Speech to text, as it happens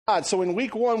God. So in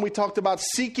week 1, we talked about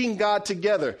seeking God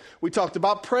together. We talked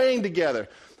about praying together.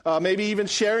 Maybe even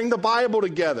sharing the Bible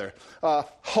together,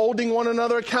 holding one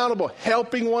another accountable,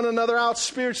 helping one another out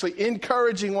spiritually,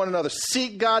 encouraging one another,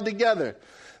 seek God together.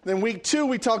 Then week 2,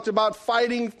 we talked about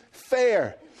fighting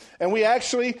fair. And we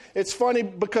actually, it's funny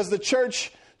because the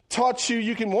church taught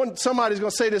you somebody's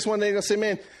going to say this one day, they're going to say,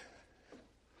 man,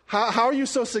 how are you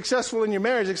so successful in your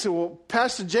marriage? They say, well,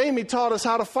 Pastor Jamie taught us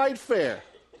how to fight fair.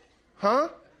 Huh?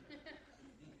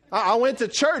 I went to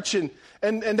church and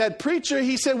that preacher,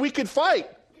 he said we could fight.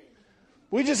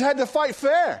 We just had to fight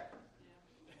fair.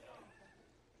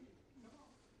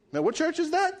 Now, what church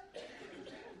is that?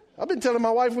 I've been telling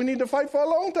my wife we need to fight for a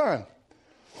long time.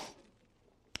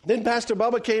 Then Pastor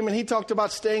Bubba came and he talked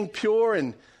about staying pure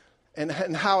and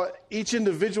how each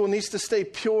individual needs to stay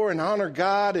pure and honor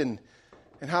God and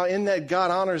how in that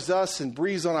God honors us and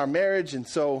breathes on our marriage. And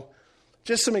so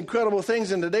just some incredible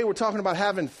things. And today we're talking about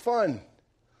having fun.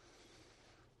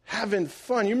 Having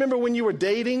fun. You remember when you were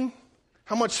dating?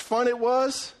 How much fun it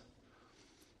was?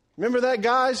 Remember that,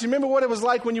 guys? You remember what it was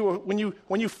like when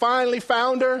you finally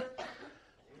found her?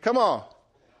 Come on.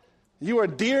 You were a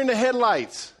deer in the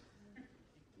headlights.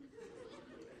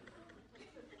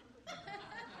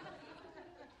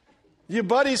 Your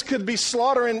buddies could be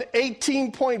slaughtering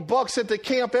 18-point bucks at the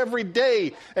camp every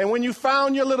day. And when you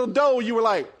found your little doe, you were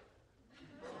like,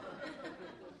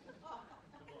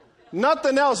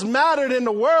 nothing else mattered in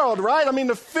the world, right? I mean,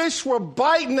 the fish were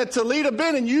biting at Toledo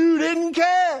Bend and you didn't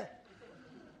care.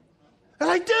 They're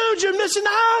like, dude, you're missing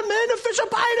out, man. The fish are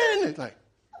biting. It's like,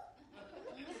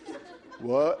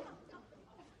 what?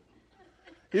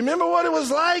 You remember what it was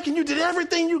like? And you did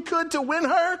everything you could to win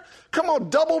her? Come on,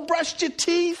 double brushed your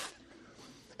teeth.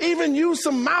 Even used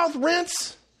some mouth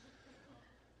rinse.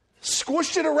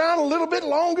 Squished it around a little bit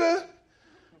longer.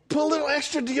 Put a little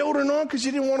extra deodorant on because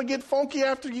you didn't want to get funky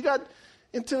after you got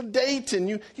into a date and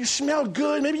you smelled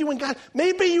good.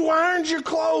 Maybe you ironed your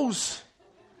clothes.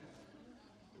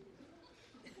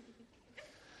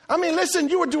 I mean, listen,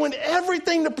 you were doing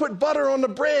everything to put butter on the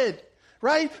bread,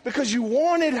 right? Because you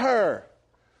wanted her,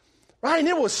 right? And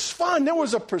it was fun. There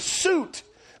was a pursuit.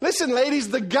 Listen, ladies,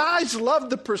 the guys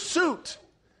love the pursuit.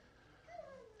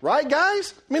 Right,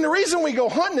 guys? I mean, the reason we go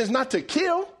hunting is not to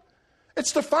kill.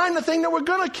 It's to find the thing that we're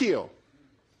going to kill.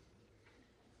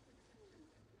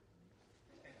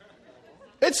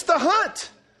 It's the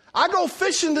hunt. I go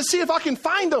fishing to see if I can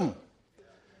find them.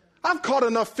 I've caught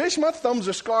enough fish. My thumbs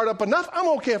are scarred up enough. I'm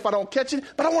okay if I don't catch it,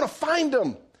 but I want to find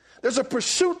them. There's a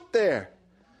pursuit there.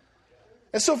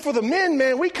 And so for the men,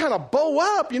 man, we kind of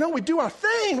bow up. We do our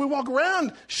thing. We walk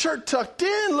around, shirt tucked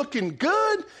in, looking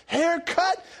good, hair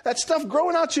cut, that stuff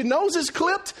growing out your nose is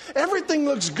clipped. Everything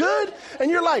looks good. And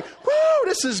you're like, whoo,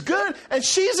 this is good. And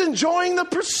she's enjoying the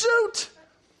pursuit.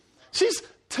 She's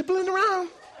tippling around,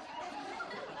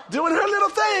 doing her little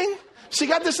thing. She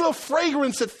got this little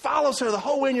fragrance that follows her the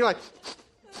whole way. And you're like,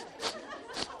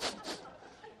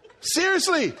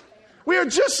 seriously, we are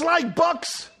just like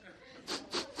bucks.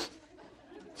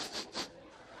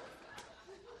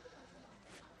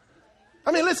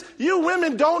 I mean, listen, you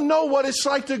women don't know what it's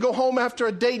like to go home after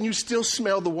a date and you still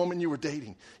smell the woman you were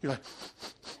dating. You're like,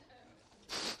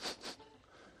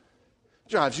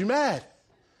 drives you mad.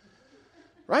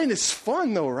 Right? And it's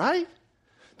fun though, right?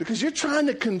 Because you're trying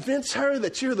to convince her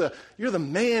that you're the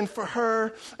man for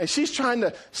her. And she's trying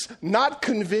to not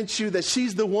convince you that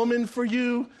she's the woman for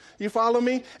you. You follow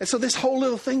me? And so this whole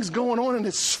little thing's going on and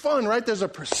it's fun, right? There's a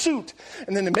pursuit.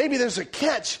 And then maybe there's a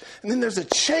catch. And then there's a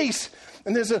chase.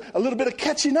 And there's a little bit of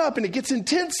catching up, and it gets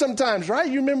intense sometimes, right?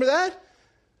 You remember that?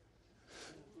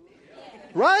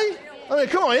 Right? I mean,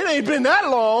 come on, it ain't been that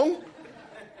long.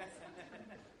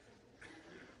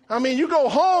 I mean, you go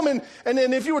home, and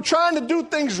then if you were trying to do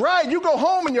things right, you go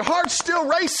home, and your heart's still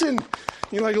racing.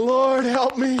 You're like, Lord,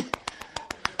 help me.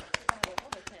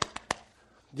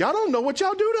 Y'all don't know what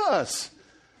y'all do to us.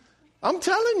 I'm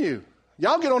telling you.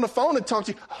 Y'all get on the phone and talk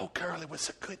to you. Oh, girl, it was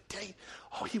a good date.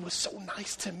 Oh, he was so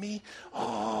nice to me.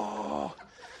 Oh,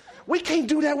 we can't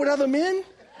do that with other men.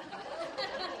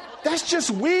 That's just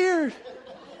weird.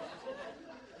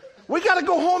 We got to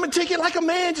go home and take it like a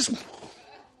man. Just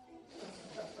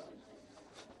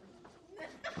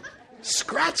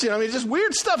scratching. I mean, just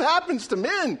weird stuff happens to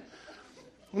men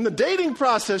in the dating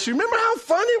process. You remember how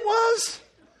fun it was?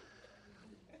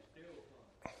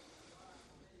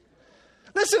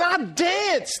 Listen, I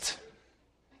danced.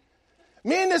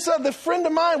 Me and this other friend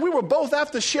of mine, we were both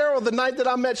after Cheryl the night that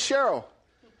I met Cheryl.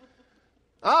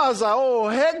 I was like, oh,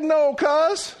 heck no,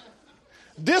 cuz.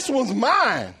 This one's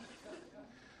mine.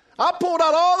 I pulled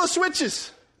out all the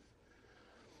switches.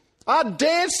 I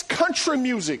danced country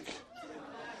music.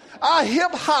 I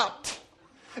hip hopped.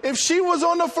 If she was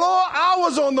on the floor, I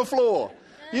was on the floor.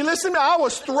 You listen to me? I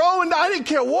was throwing. I didn't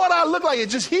care what I looked like. It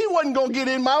just, he wasn't going to get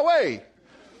in my way.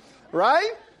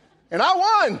 Right? And I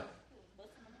won.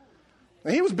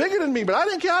 And he was bigger than me, but I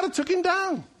didn't care. I took him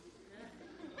down.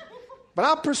 But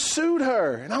I pursued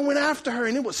her, and I went after her,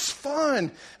 and it was fun.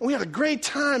 And we had a great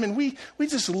time, and we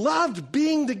just loved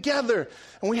being together,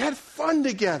 and we had fun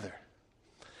together.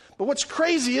 But what's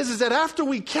crazy is that after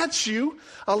we catch you,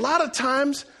 a lot of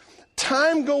times,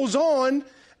 time goes on,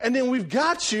 and then we've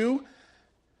got you,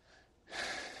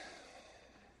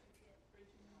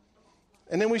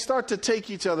 and then we start to take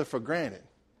each other for granted.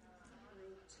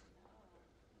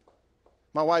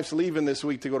 My wife's leaving this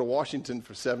week to go to Washington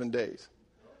for 7 days.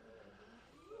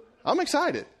 I'm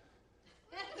excited.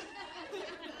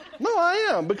 No, I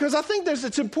am, because I think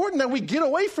it's important that we get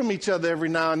away from each other every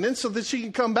now and then so that she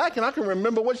can come back and I can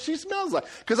remember what she smells like.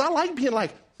 Because I like being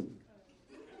like,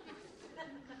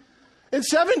 in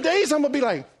 7 days, I'm going to be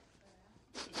like,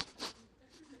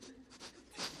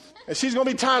 and she's going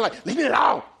to be tired, like, leave me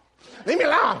alone. Leave me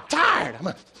alone. I'm tired. I'm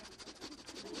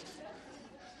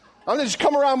going to just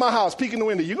come around my house, peek in the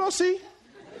window. You going to see?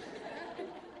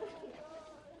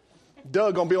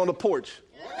 Doug going to be on the porch.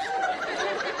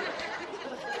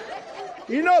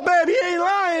 You know, babe, he ain't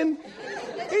lying.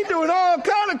 He doing all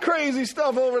kind of crazy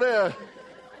stuff over there.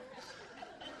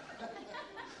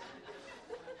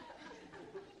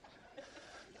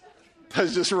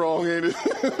 That's just wrong, ain't it?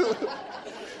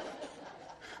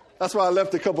 That's why I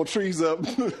left a couple trees up.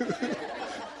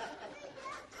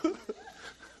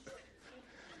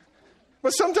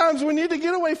 But sometimes we need to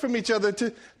get away from each other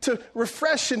to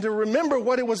refresh and to remember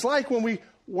what it was like when we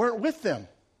weren't with them.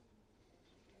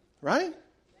 Right?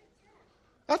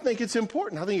 I think it's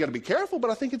important. I think you got to be careful, but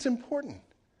I think it's important.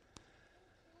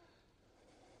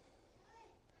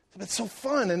 It's so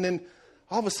fun, and then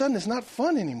all of a sudden it's not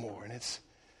fun anymore, and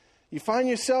you find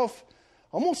yourself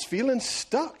almost feeling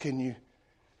stuck. And you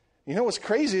know what's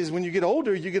crazy is when you get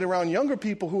older, you get around younger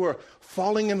people who are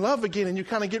falling in love again, and you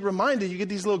kind of get reminded, you get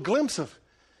these little glimpses of,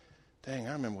 dang,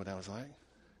 I remember what that was like.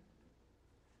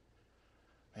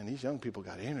 Man, these young people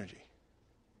got energy.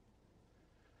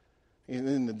 And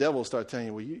then the devil will start telling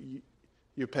you, well,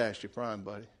 you're past your prime,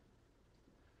 buddy.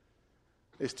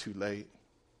 It's too late.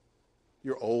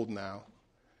 You're old now.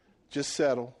 Just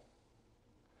settle.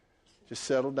 Just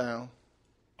settle down.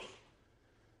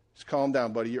 Just calm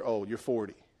down, buddy. You're old. You're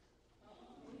 40.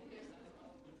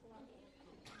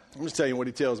 I'm just telling you what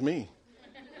he tells me.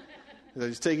 He says,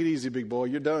 just take it easy, big boy.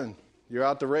 You're done. You're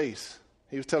out the race.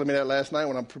 He was telling me that last night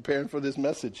when I'm preparing for this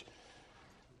message.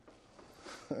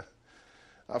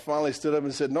 I finally stood up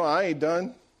and said, no, I ain't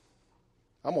done.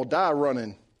 I'm going to die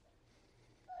running.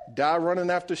 Die running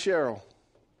after Cheryl.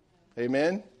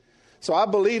 Amen? So I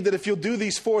believe that if you'll do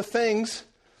these 4 things,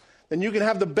 then you can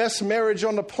have the best marriage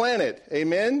on the planet.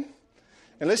 Amen?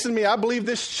 And listen to me, I believe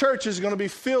this church is going to be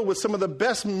filled with some of the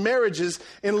best marriages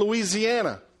in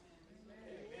Louisiana.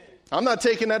 I'm not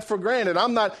taking that for granted.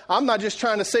 I'm not just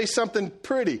trying to say something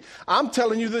pretty. I'm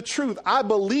telling you the truth. I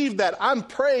believe that. I'm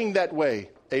praying that way.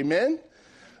 Amen?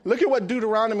 Look at what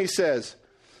Deuteronomy says.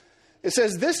 It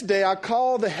says, this day I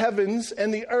call the heavens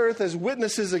and the earth as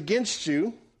witnesses against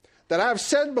you, that I have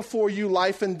set before you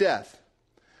life and death,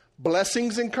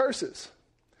 blessings and curses.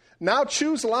 Now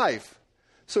choose life,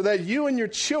 so that you and your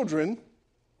children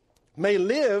may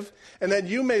live, and that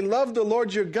you may love the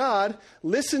Lord your God,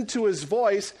 listen to his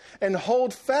voice, and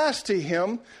hold fast to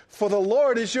him, for the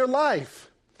Lord is your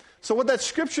life. So what that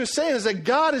scripture is saying is that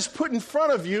God has put in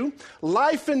front of you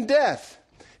life and death.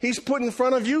 He's put in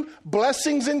front of you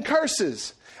blessings and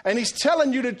curses. And he's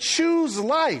telling you to choose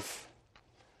life.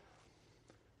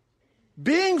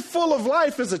 Being full of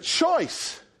life is a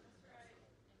choice.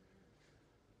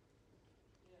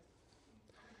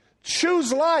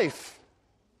 Choose life.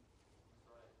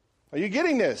 Are you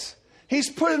getting this?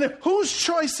 He's putting it, whose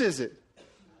choice is it?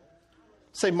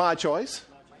 Say, my choice.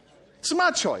 It's my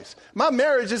choice. My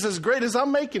marriage is as great as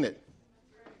I'm making it.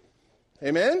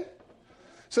 Amen?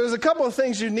 So there's a couple of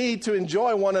things you need to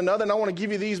enjoy one another, and I want to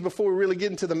give you these before we really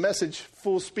get into the message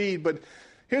full speed. But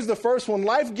here's the first one.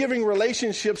 Life-giving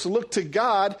relationships look to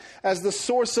God as the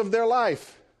source of their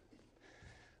life.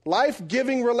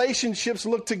 Life-giving relationships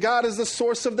look to God as the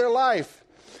source of their life.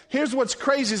 Here's what's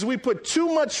crazy is we put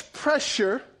too much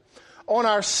pressure on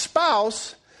our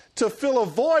spouse to fill a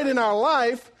void in our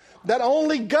life that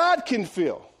only God can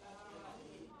fill.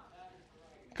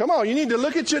 Come on, you need to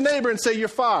look at your neighbor and say, you're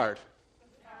fired.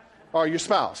 Or your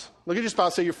spouse. Look at your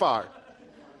spouse, say, you're fired.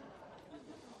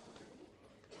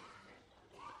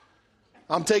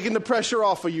 I'm taking the pressure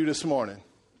off of you this morning.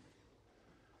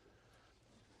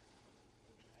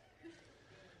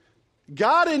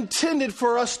 God intended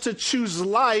for us to choose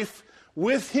life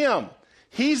with him.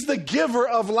 He's the giver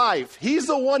of life. He's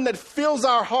the one that fills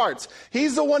our hearts.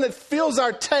 He's the one that fills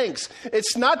our tanks.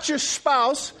 It's not your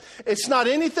spouse. It's not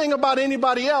anything about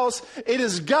anybody else. It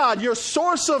is God. Your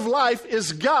source of life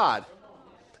is God.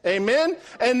 Amen?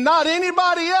 And not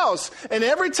anybody else. And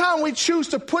every time we choose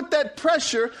to put that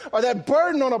pressure or that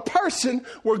burden on a person,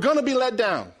 we're going to be let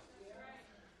down.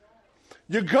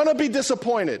 You're going to be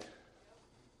disappointed.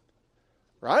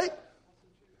 Right?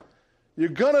 You're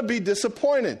going to be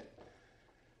disappointed.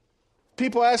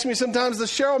 People ask me sometimes,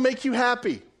 does Cheryl make you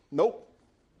happy? Nope.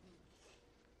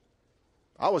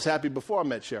 I was happy before I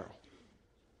met Cheryl.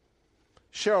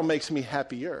 Cheryl makes me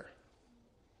happier.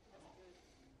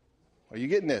 Are you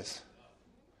getting this?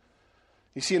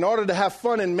 You see, in order to have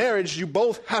fun in marriage, you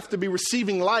both have to be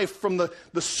receiving life from the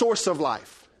source of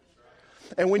life.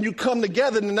 And when you come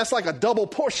together, then that's like a double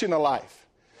portion of life.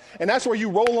 And that's where you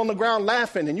roll on the ground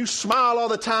laughing and you smile all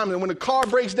the time. And when the car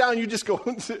breaks down, you just go,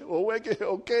 oh,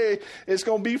 okay, it's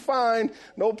going to be fine.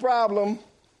 No problem.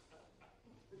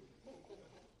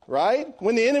 Right?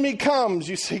 When the enemy comes,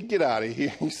 you say, get out of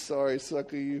here. Sorry,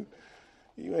 sucker, you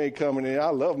ain't coming in.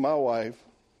 I love my wife.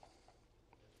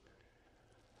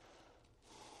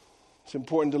 It's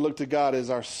important to look to God as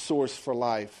our source for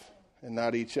life and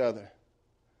not each other.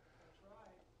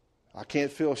 I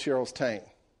can't fill Cheryl's tank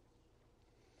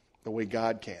the way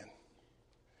God can.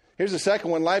 Here's the second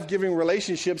one. Life-giving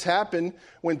relationships happen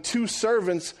when two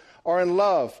servants are in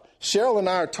love. Cheryl and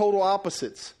I are total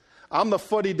opposites. I'm the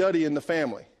fuddy-duddy in the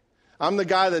family. I'm the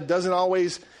guy that doesn't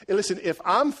always... Listen, if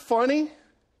I'm funny,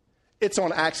 it's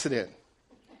on accident.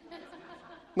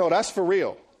 No, that's for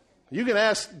real. You can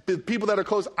ask the people that are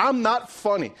close. I'm not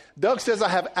funny. Doug says I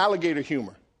have alligator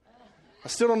humor. I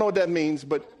still don't know what that means,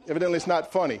 but evidently it's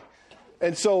not funny.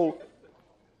 And so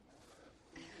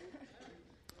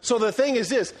the thing is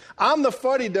this. I'm the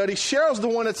fuddy-duddy. Cheryl's the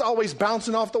one that's always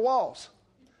bouncing off the walls.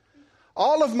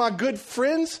 All of my good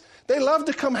friends, they love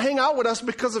to come hang out with us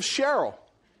because of Cheryl.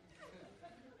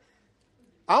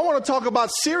 I want to talk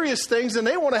about serious things, and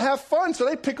they want to have fun, so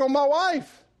they pick on my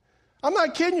wife. I'm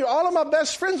not kidding you. All of my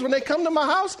best friends, when they come to my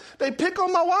house, they pick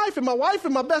on my wife.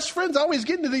 And my best friends always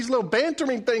get into these little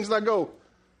bantering things, and I go...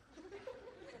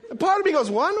 And part of me goes,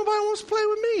 why nobody wants to play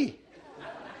with me?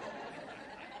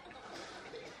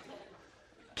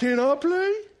 Can I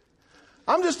play?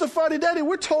 I'm just a fuddy-duddy.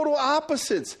 We're total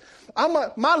opposites.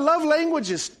 My love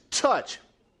language is touch,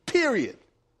 period.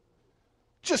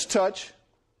 Just touch.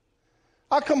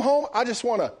 I come home, I just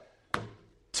want to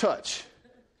touch.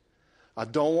 I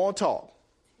don't want to talk.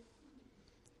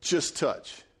 Just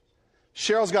touch.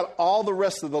 Cheryl's got all the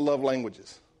rest of the love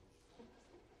languages.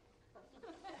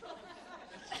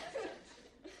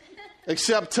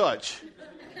 Except touch.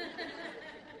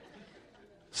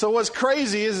 So what's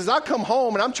crazy is I come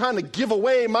home and I'm trying to give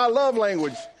away my love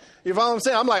language. You follow what I'm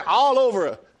saying? I'm like all over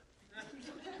her.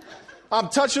 I'm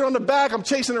touching her on the back. I'm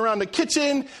chasing her around the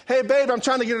kitchen. Hey, babe, I'm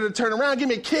trying to get her to turn around. Give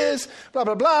me a kiss. Blah,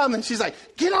 blah, blah. And then she's like,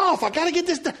 get off. I got to get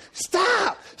this done.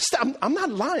 Stop. I'm not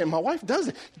lying. My wife does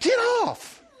it. Get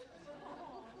off.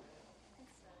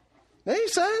 They ain't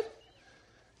sad.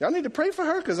 Y'all need to pray for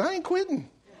her because I ain't quitting.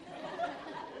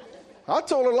 I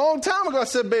told her a long time ago, I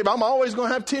said, babe, I'm always going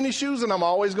to have tennis shoes and I'm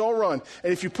always going to run.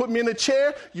 And if you put me in a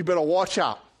chair, you better watch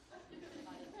out.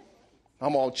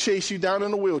 I'm going to chase you down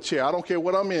in a wheelchair. I don't care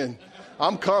what I'm in.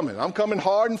 I'm coming. I'm coming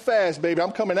hard and fast, baby.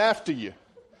 I'm coming after you.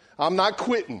 I'm not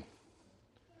quitting.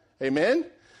 Amen?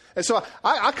 And so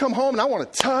I come home and I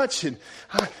want to touch and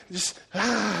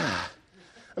I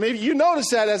mean, you notice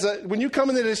that when you come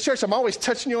into this church, I'm always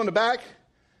touching you on the back.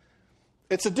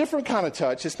 It's a different kind of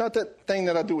touch. It's not that thing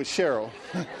that I do with Cheryl.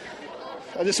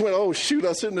 I just went, oh, shoot,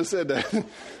 I shouldn't have said that.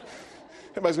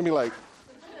 Everybody's going to be like,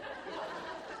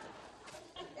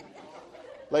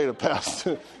 later,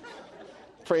 Pastor.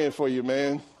 Praying for you,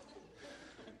 man.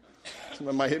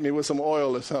 Somebody might hit me with some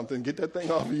oil or something. Get that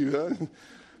thing off of you, huh?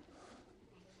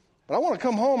 But I want to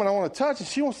come home and I want to touch, and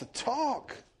she wants to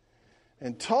talk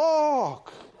and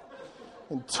talk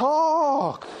and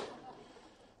talk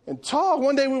and talk.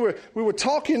 One day we were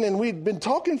talking, and we'd been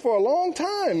talking for a long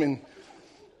time,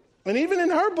 and even in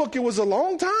her book, it was a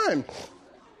long time.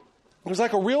 It was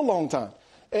like a real long time.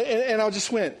 And I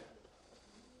just went,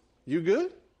 you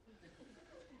good?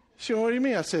 She went, what do you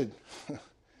mean? I said,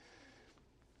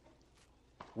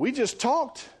 we just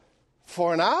talked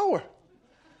for an hour.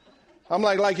 I'm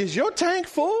like, is your tank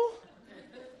full?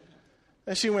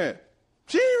 And she went,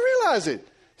 she didn't realize it.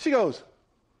 She goes,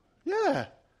 yeah.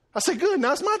 I said, good,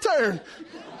 now it's my turn.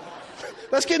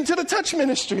 Let's get into the touch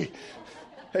ministry.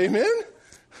 Amen?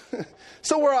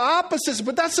 So we're opposites,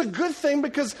 but that's a good thing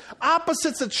because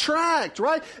opposites attract,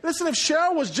 right? Listen, if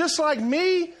Cheryl was just like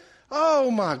me,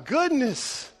 oh my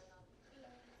goodness.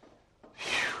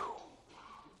 Whew.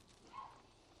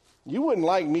 You wouldn't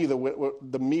like me,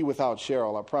 the me without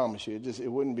Cheryl, I promise you.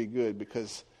 It wouldn't be good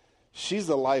because she's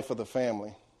the life of the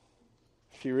family.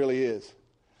 She really is.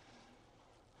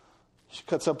 She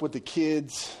cuts up with the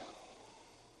kids.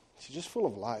 She's just full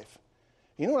of life.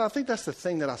 You know what? I think that's the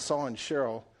thing that I saw in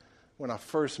Cheryl when I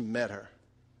first met her.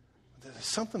 There's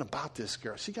something about this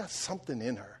girl. She got something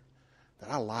in her that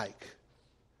I like.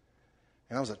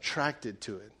 And I was attracted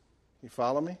to it. You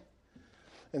follow me?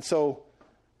 And so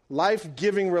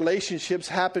life-giving relationships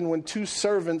happen when two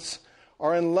servants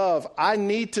are in love. I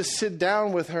need to sit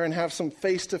down with her and have some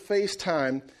face-to-face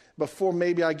time before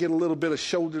maybe I get a little bit of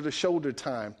shoulder-to-shoulder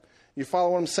time. You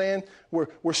follow what I'm saying?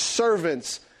 We're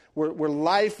servants. We're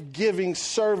life-giving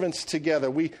servants together.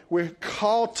 We're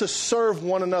called to serve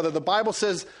one another. The Bible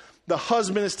says the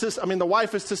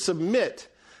wife is to submit.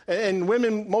 And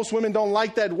most women don't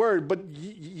like that word, but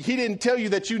he didn't tell you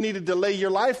that you needed to lay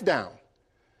your life down.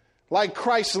 Like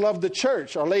Christ loved the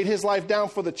church or laid his life down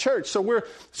for the church. So we're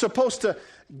supposed to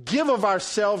give of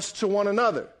ourselves to one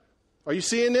another. Are you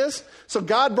seeing this? So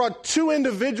God brought two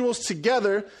individuals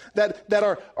together that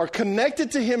are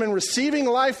connected to him and receiving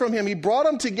life from him. He brought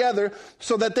them together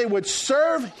so that they would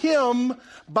serve him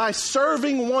by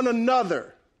serving one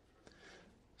another.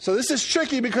 So this is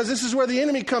tricky because this is where the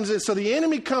enemy comes in. So the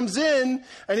enemy comes in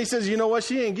and he says, you know what?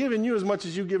 She ain't giving you as much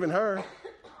as you giving her.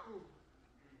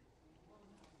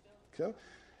 Okay?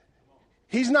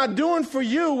 He's not doing for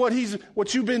you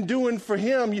what you've been doing for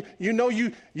him.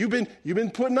 You've been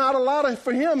putting out a lot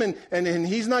for him, and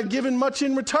he's not giving much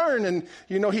in return. And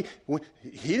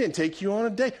he didn't take you on a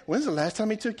date. When's the last time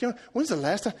he took you on? When's the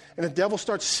last time? And the devil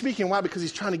starts speaking. Why? Because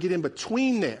he's trying to get in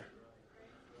between there.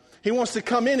 He wants to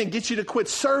come in and get you to quit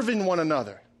serving one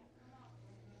another.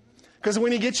 Because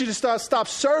when he gets you to stop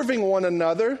serving one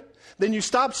another, then you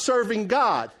stop serving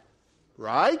God,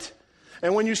 right?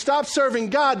 And when you stop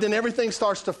serving God, then everything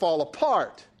starts to fall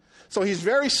apart. So he's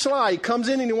very sly. He comes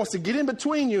in and he wants to get in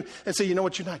between you and say, you know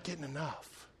what, you're not getting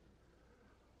enough.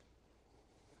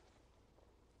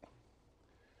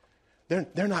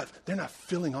 They're not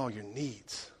filling all your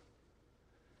needs.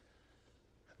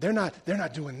 They're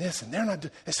not doing this and they're not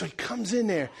doing. And so he comes in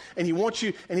there and he wants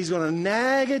you, and he's going to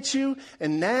nag at you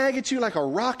like a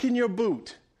rock in your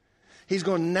boot. He's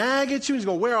going to nag at you. He's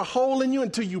going to wear a hole in you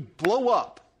until you blow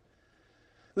up.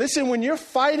 Listen, when you're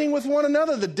fighting with one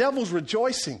another, the devil's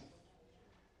rejoicing.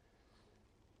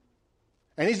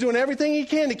 And he's doing everything he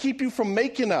can to keep you from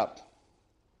making up.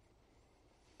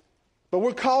 But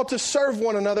we're called to serve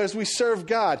one another as we serve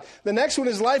God. The next one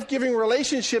is life-giving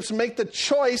relationships make the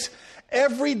choice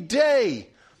every day.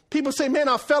 People say, man,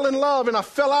 I fell in love and I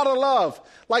fell out of love.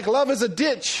 Like love is a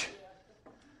ditch.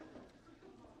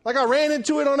 Like I ran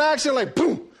into it on accident, like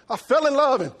boom, I fell in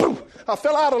love and boom, I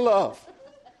fell out of love.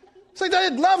 It's like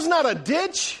love's not a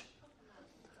ditch.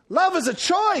 Love is a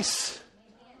choice.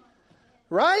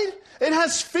 Right? It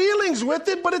has feelings with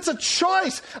it, but it's a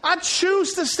choice. I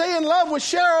choose to stay in love with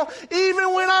Cheryl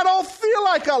even when I don't feel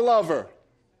like I love her.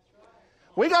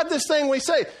 We got this thing we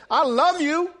say, I love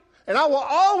you and I will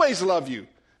always love you,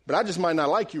 but I just might not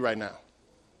like you right now.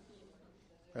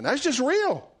 And that's just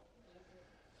real.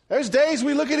 There's days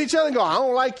we look at each other and go, I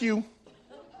don't like you.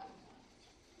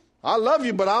 I love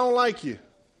you, but I don't like you.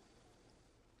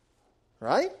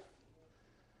 Right?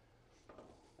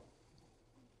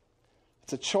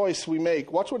 It's a choice we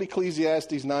make. Watch what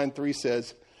Ecclesiastes 9:3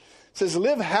 says. It says,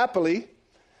 live happily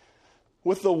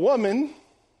with the woman.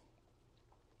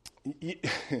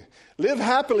 Live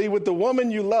happily with the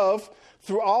woman you love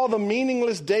through all the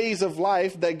meaningless days of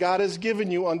life that God has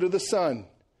given you under the sun.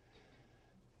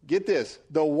 Get this.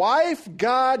 The wife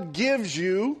God gives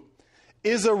you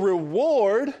is a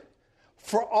reward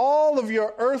for all of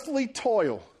your earthly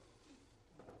toil.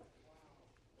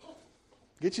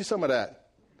 Get you some of that.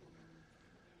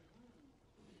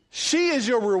 She is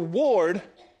your reward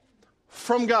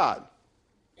from God.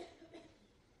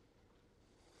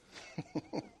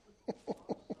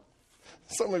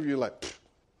 Some of you are like,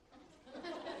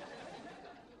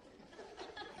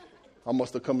 I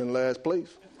must have come in last place.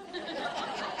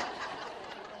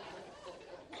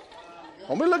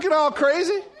 Don't be looking all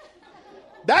crazy.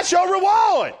 That's your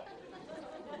reward.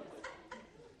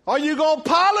 Are you going to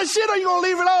polish it or are you going to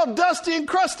leave it all dusty and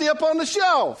crusty up on the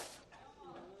shelf?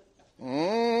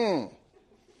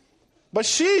 But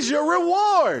she's your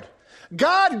reward.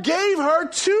 God gave her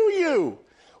to you.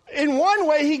 In one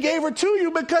way, he gave her to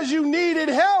you because you needed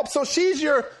help. So she's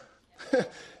your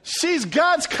She's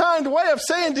God's kind way of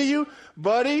saying to you,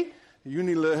 buddy, you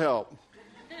need a little help.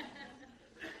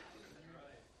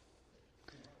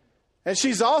 And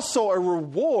she's also a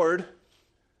reward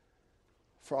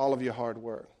for all of your hard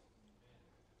work.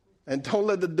 And don't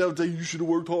let the devil tell you you should have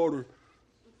worked harder.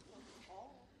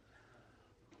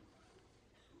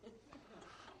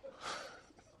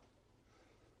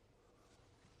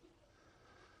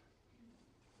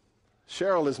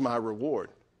 Cheryl is my reward.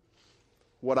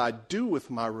 What I do with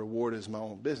my reward is my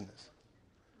own business.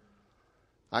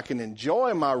 I can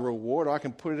enjoy my reward, or I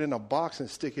can put it in a box and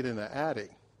stick it in the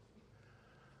attic.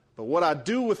 But what I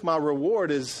do with my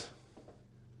reward is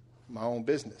my own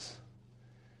business.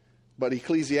 But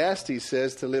Ecclesiastes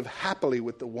says to live happily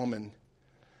with the woman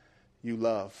you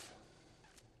love.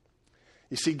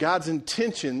 You see, God's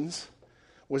intentions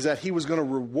was that he was going to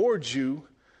reward you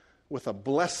with a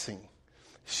blessing.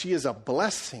 She is a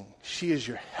blessing. She is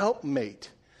your helpmate.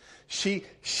 She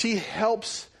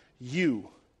helps you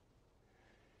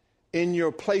in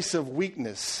your place of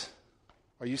weakness.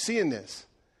 Are you seeing this?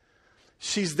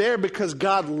 She's there because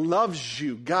God loves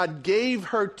you. God gave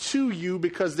her to you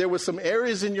because there were some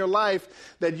areas in your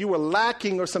life that you were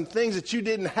lacking, or some things that you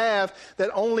didn't have that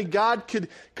only God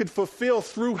could fulfill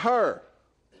through her.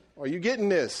 Are you getting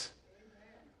this?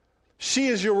 She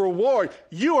is your reward.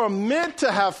 You are meant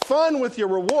to have fun with your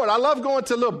reward. I love going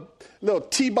to little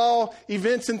T-ball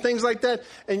events and things like that.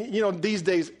 And, you know, these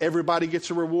days, everybody gets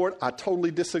a reward. I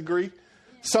totally disagree.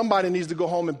 Somebody needs to go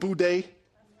home and boo-day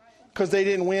because they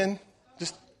didn't win.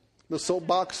 Just a little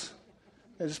soapbox.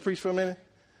 And just preach for a minute.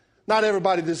 Not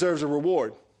everybody deserves a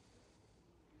reward.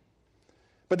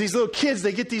 But these little kids,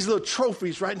 they get these little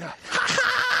trophies right now. Ha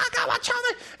ha, I got my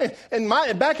trophy.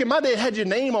 And back in my day, it had your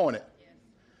name on it.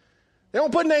 They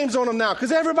don't put names on them now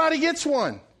because everybody gets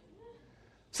one.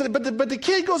 So, but the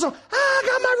kid goes on, I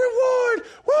got my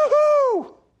reward.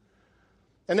 Woohoo!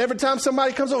 And every time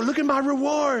somebody comes over, look at my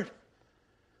reward.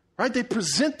 Right? They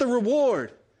present the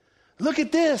reward. Look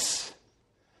at this.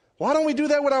 Why don't we do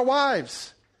that with our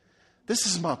wives? This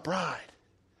is my bride.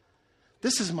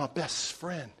 This is my best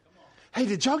friend. Hey,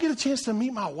 did y'all get a chance to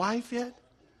meet my wife yet?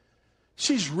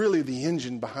 She's really the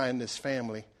engine behind this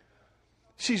family.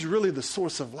 She's really the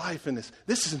source of life in this.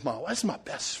 That's my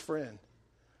best friend.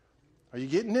 Are you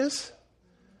getting this?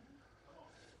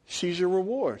 She's your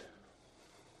reward.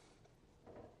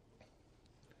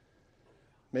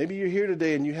 Maybe you're here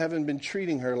today and you haven't been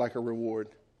treating her like a reward.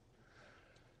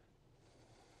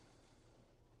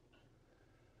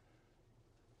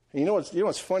 And you know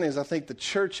what's funny is I think the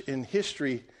church in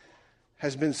history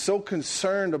has been so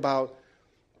concerned about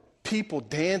people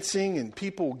dancing and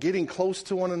people getting close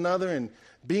to one another and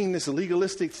being this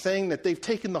legalistic thing that they've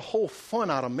taken the whole fun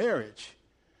out of marriage.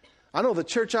 I know the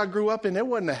church I grew up in, there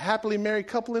wasn't a happily married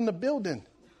couple in the building.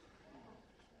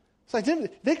 It's like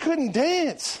they couldn't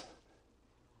dance.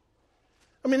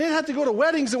 I mean, they'd have to go to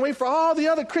weddings and wait for all the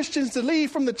other Christians to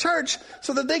leave from the church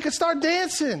so that they could start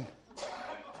dancing.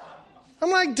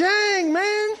 I'm like, dang,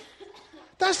 man.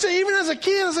 Even as a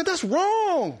kid, I was like, that's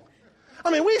wrong. I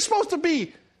mean, we're supposed to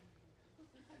be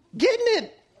getting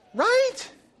it,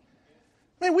 right?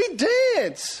 Man, we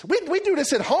dance. We do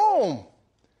this at home.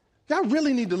 Y'all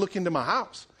really need to look into my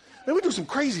house. Man, we do some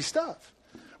crazy stuff.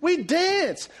 We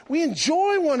dance. We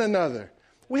enjoy one another.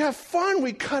 We have fun.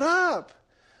 We cut up.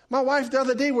 My wife, the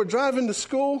other day, we're driving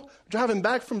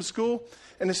back from school,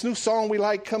 and this new song we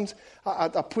like comes. I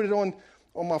put it on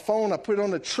my phone. I put it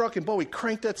on the truck, and boy, we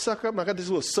cranked that sucker up. And I got this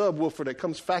little subwoofer that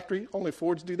comes factory. Only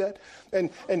Fords do that. And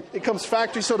it comes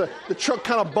factory, so the truck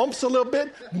kind of bumps a little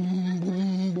bit.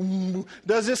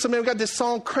 Does this. I mean, we got this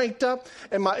song cranked up,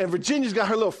 and Virginia's got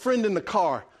her little friend in the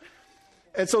car.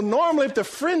 And so normally if the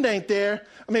friend ain't there,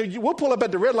 I mean, we'll pull up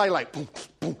at the red light like boom,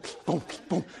 boom, boom,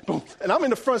 boom, boom. And I'm in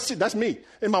the front seat. That's me.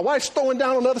 And my wife's throwing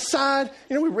down on the other side.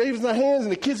 You know, we're raising our hands,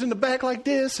 and the kids in the back like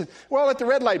this. And we're all at the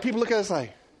red light. People look at us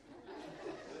like,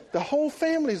 the whole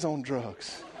family's on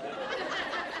drugs.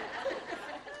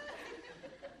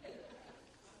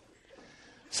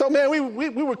 So, man, we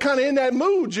were kind of in that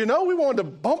mood, you know. We wanted to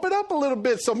bump it up a little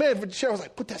bit. So, man, Cheryl was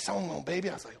like, put that song on, baby.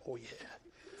 I was like, oh, yeah.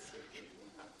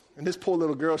 And this poor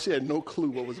little girl, she had no clue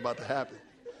what was about to happen.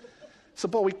 So,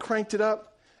 boy, we cranked it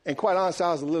up. And quite honestly,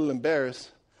 I was a little embarrassed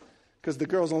because the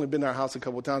girl's only been in our house a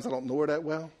couple of times. I don't know her that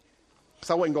well.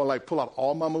 So I wasn't going to, like, pull out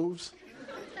all my moves.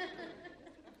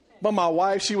 But my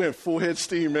wife, she went full head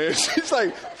steam, man. She's,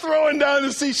 like, throwing down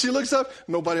the seat. She looks up.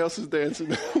 Nobody else is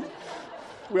dancing.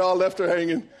 We all left her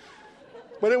hanging.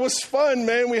 But it was fun,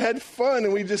 man. We had fun,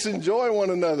 and we just enjoy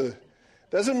one another.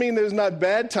 Doesn't mean there's not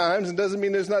bad times, and doesn't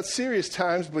mean there's not serious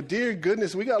times, but dear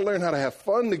goodness, we got to learn how to have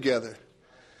fun together.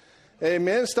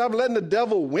 Amen. Stop letting the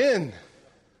devil win.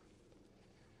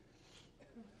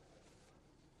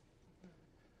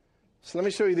 So let me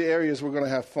show you the areas we're going to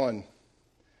have fun,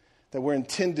 that we're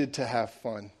intended to have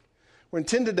fun. We're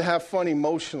intended to have fun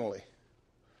emotionally.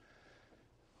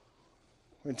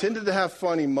 We're intended to have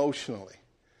fun emotionally.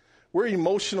 We're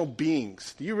emotional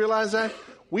beings. Do you realize that?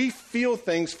 We feel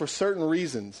things for certain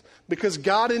reasons because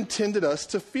God intended us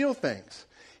to feel things.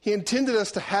 He intended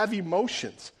us to have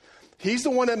emotions. He's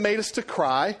the one that made us to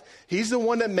cry. He's the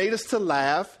one that made us to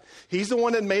laugh. He's the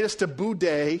one that made us to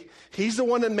boudet. He's the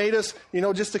one that made us,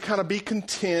 just to kind of be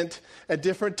content at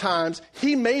different times.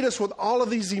 He made us with all of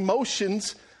these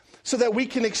emotions so that we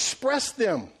can express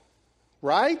them,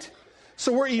 right?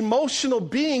 So we're emotional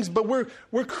beings, but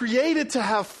we're created to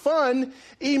have fun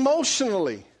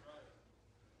emotionally.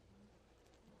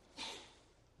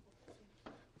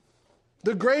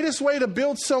 The greatest way to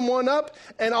build someone up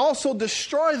and also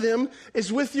destroy them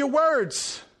is with your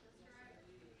words.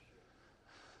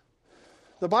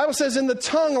 The Bible says in the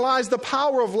tongue lies the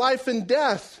power of life and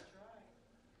death.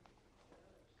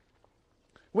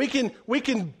 We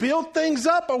can build things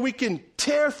up or we can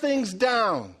tear things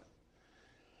down.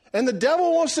 And the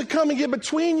devil wants to come and get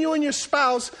between you and your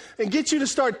spouse and get you to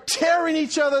start tearing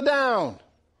each other down.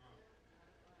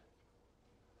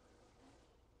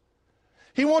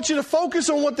 He wants you to focus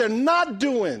on what they're not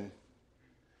doing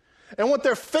and what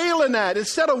they're failing at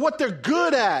instead of what they're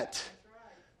good at.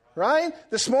 Right?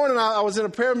 This morning I was in a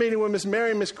prayer meeting with Miss Mary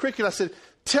and Miss Cricket. I said,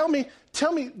 tell me,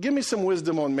 give me some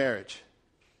wisdom on marriage.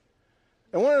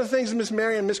 And one of the things Miss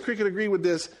Mary and Miss Cricket agreed with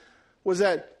this was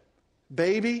that,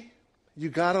 baby, you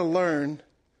got to learn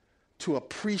to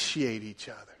appreciate each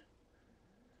other.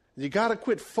 You got to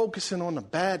quit focusing on the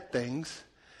bad things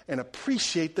and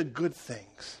appreciate the good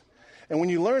things. And when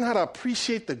you learn how to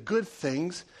appreciate the good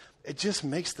things, it just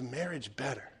makes the marriage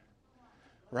better.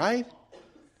 Right?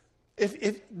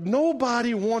 If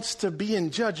nobody wants to be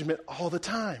in judgment all the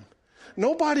time.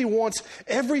 Nobody wants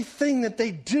everything that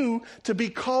they do to be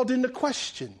called into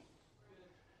question.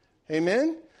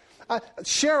 Amen?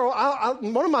 Cheryl,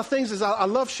 one of my things is I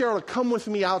love Cheryl to come with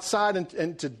me outside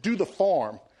and to do the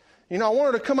farm. I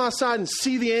want her to come outside and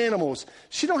see the animals.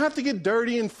 She don't have to get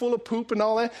dirty and full of poop and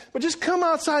all that, but just come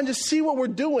outside and just see what we're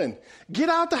doing. Get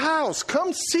out the house.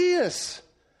 Come see us.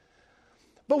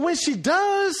 But when she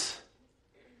does,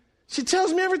 she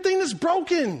tells me everything that's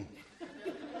broken.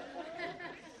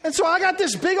 And so I got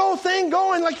this big old thing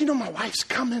going like, my wife's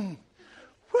coming.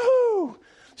 Woo!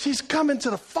 She's coming to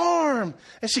the farm.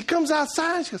 And she comes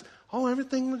outside and she goes, oh,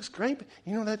 everything looks great.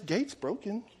 But that gate's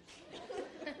broken.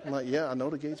 I'm like, yeah, I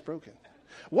know the gate's broken.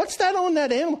 What's that on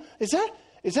that animal? Is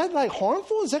that like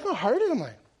harmful? Is that going to hurt it? I'm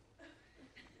like,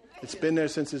 it's been there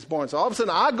since it's born. So all of a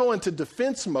sudden I go into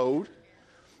defense mode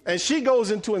and she goes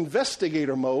into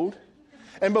investigator mode.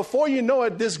 And before you know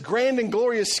it, this grand and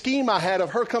glorious scheme I had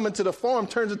of her coming to the farm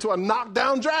turns into a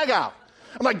knockdown drag out.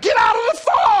 I'm like, get out of the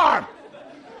farm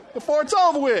before it's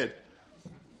over with.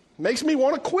 Makes me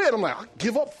want to quit. I'm like, I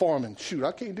give up farming. Shoot,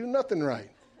 I can't do nothing right.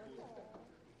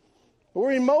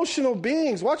 We're emotional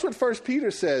beings. Watch what 1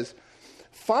 Peter says.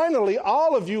 Finally,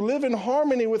 all of you live in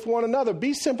harmony with one another.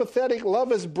 Be sympathetic,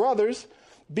 love as brothers.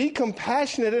 Be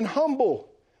compassionate and humble.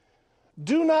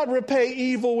 Do not repay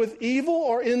evil with evil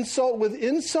or insult with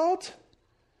insult,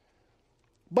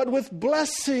 but with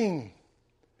blessing,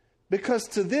 because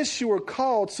to this you were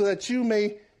called so that you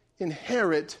may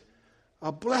inherit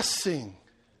a blessing.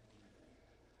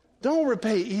 Don't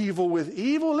repay evil with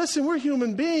evil. Listen, we're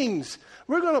human beings.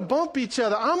 We're going to bump each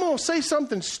other. I'm going to say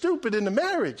something stupid in the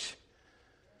marriage.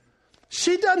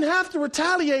 She doesn't have to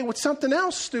retaliate with something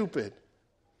else stupid.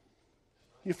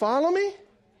 You follow me?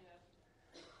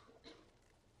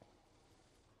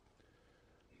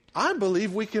 I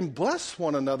believe we can bless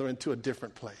one another into a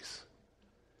different place.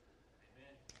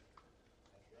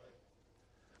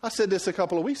 I said this a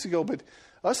couple of weeks ago, but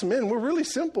us men, we're really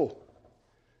simple.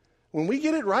 When we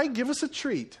get it right, give us a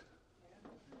treat.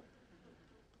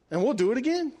 And we'll do it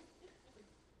again.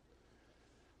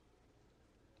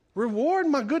 Reward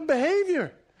my good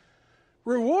behavior.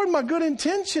 Reward my good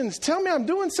intentions. Tell me I'm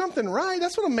doing something right.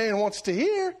 That's what a man wants to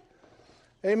hear.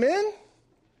 Amen?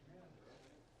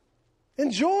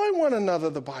 Enjoy one another,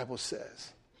 the Bible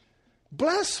says.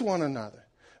 Bless one another.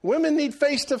 Women need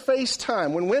face-to-face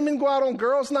time. When women go out on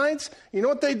girls' nights, you know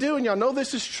what they do? And y'all know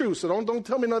this is true, so don't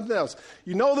tell me nothing else.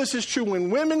 You know this is true. When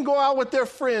women go out with their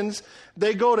friends,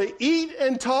 they go to eat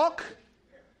and talk.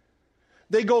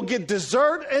 They go get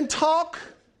dessert and talk.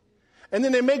 And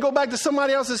then they may go back to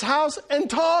somebody else's house and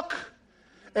talk.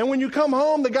 And when you come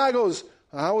home, the guy goes,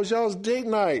 how was y'all's date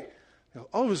night?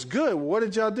 Oh, it was good. What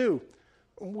did y'all do?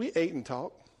 We ate and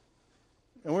talked.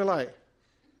 And we're like,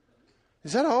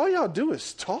 is that all y'all do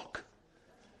is talk?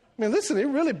 I mean, listen, it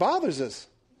really bothers us.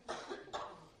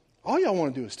 All y'all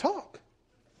want to do is talk.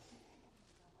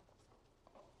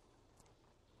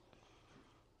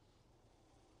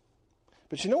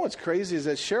 But you know what's crazy is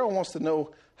that Cheryl wants to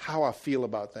know how I feel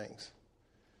about things.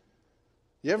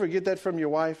 You ever get that from your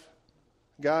wife,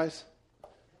 guys?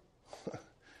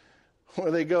 Where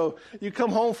they go, you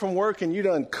come home from work and you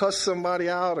done cuss somebody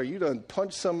out or you done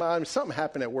punch somebody. Something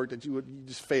happened at work that you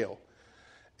just fail.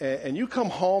 And you come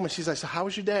home and she's like, so how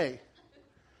was your day?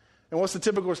 And what's the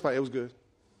typical response? It was good.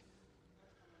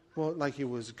 Well, like it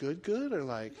was good or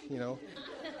like,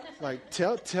 like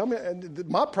tell me. And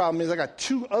my problem is I got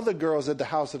 2 other girls at the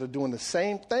house that are doing the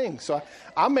same thing. So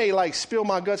I may like spill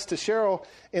my guts to Cheryl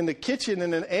in the kitchen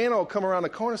and then Anna will come around the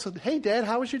corner and say, hey, Dad,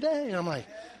 how was your day? And I'm like,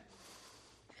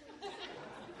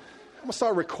 I'm going to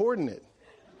start recording it.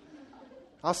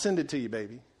 I'll send it to you,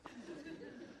 baby.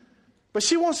 But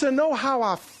she wants to know how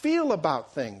I feel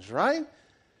about things, right?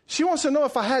 She wants to know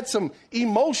if I had some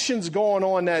emotions going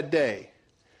on that day,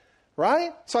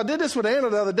 right? So I did this with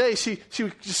Anna the other day. She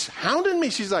was just hounding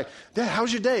me. She's like, Dad, how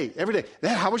was your day? Every day.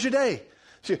 Dad, how was your day?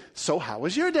 So how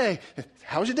was your day?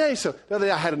 How was your day? So the other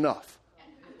day I had enough.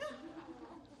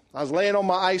 I was laying on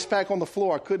my ice pack on the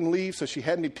floor. I couldn't leave, so she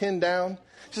had me pinned down.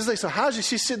 She's like, so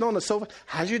she's sitting on the sofa.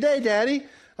 How's your day, Daddy?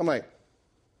 I'm like,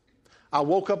 I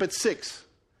woke up at 6.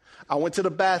 I went to the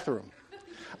bathroom.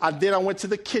 Then I went to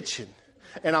the kitchen,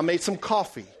 and I made some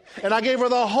coffee. And I gave her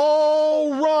the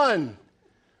whole run.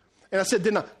 And I said,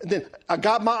 then I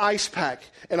got my ice pack,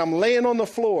 and I'm laying on the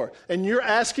floor, and you're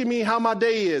asking me how my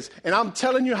day is, and I'm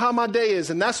telling you how my day is,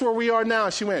 and that's where we are now.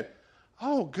 And she went,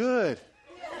 oh, good.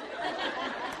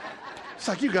 It's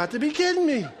like, you got to be kidding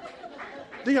me.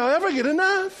 Do y'all ever get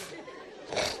enough?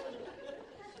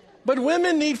 But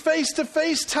women need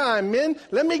face-to-face time, men.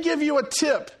 Let me give you a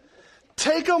tip.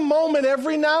 Take a moment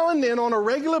every now and then on a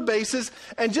regular basis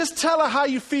and just tell her how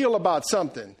you feel about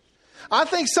something. I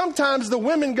think sometimes the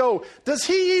women go, does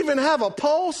he even have a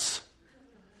pulse?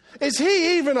 Is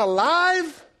he even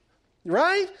alive?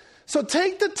 Right? So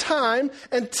take the time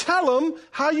and tell him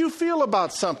how you feel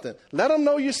about something. Let him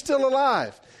know you're still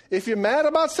alive. If you're mad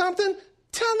about something,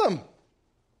 tell him.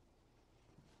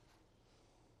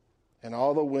 And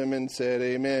all the women said,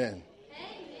 amen. Amen.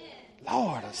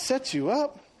 Lord, I set you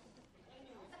up.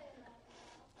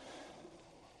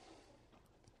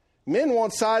 Men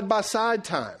want side-by-side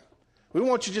time. We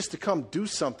want you just to come do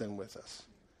something with us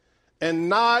and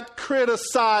not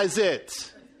criticize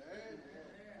it.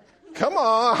 Come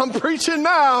on, I'm preaching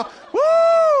now.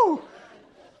 Woo!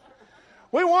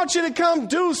 We want you to come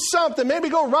do something. Maybe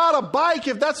go ride a bike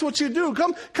if that's what you do.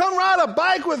 Come ride a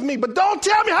bike with me, but don't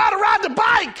tell me how to ride the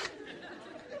bike.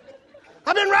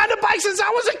 I've been riding a bike since I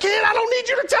was a kid. I don't need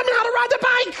you to tell me how to ride the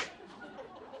bike.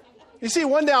 You see,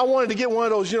 one day I wanted to get one of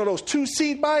those, those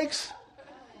 2-seat bikes.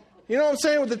 You know what I'm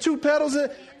saying? With the 2 pedals in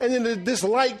it. And then this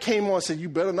light came on and said, you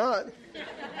better not.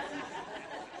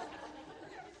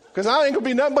 Because I ain't going to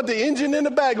be nothing but the engine in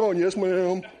the back on. Yes,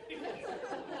 ma'am.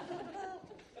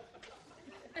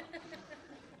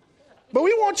 But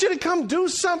we want you to come do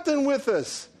something with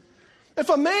us. If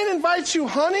a man invites you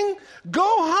hunting,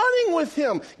 go hunting with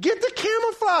him. Get the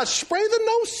camouflage. Spray the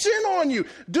no sin on you.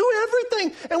 Do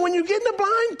everything. And when you get in the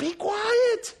blind, be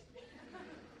quiet.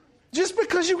 Just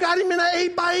because you got him in an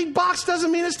 8x8 box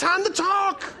doesn't mean it's time to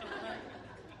talk.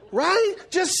 Right?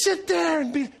 Just sit there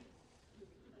and be.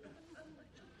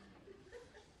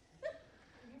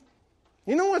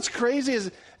 You know what's crazy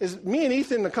is me and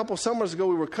Ethan a couple summers ago,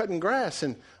 we were cutting grass.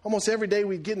 And almost every day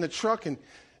we'd get in the truck and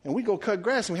we go cut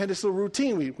grass, and we had this little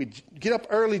routine. We'd get up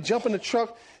early, jump in the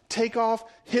truck, take off,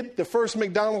 hit the first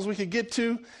McDonald's we could get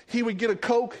to. He would get a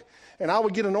Coke, and I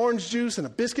would get an orange juice and a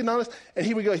biscuit and all this. And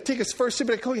he would go, he'd take his first sip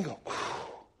of that Coke and go,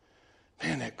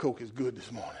 man, that Coke is good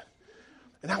this morning.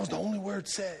 And that was the only word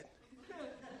said.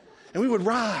 And we would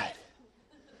ride,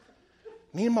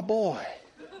 me and my boy.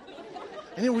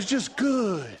 And it was just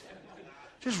good,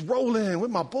 just rolling with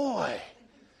my boy.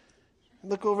 I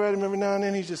look over at him every now and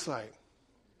then, he's just like,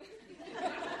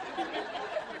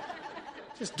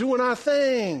 just doing our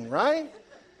thing, right?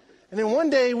 And then one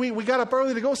day we got up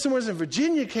early to go somewhere, and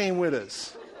Virginia came with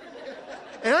us.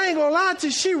 And I ain't gonna lie to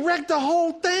you, she wrecked the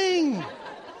whole thing.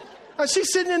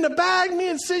 She's sitting in the bag, me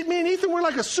and Ethan, we're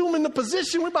like assuming the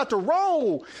position, we're about to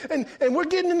roll. And we're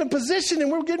getting in the position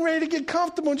and we're getting ready to get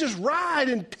comfortable and just ride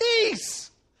in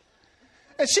peace.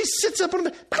 And she sits up on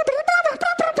the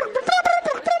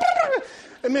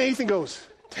and man, Ethan goes,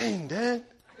 dang, Dad.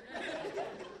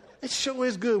 It sure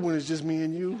is good when it's just me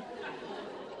and you.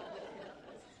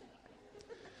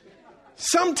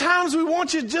 Sometimes we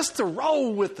want you just to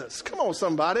roll with us. Come on,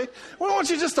 somebody. We want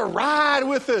you just to ride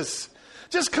with us.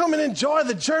 Just come and enjoy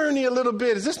the journey a little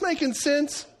bit. Is this making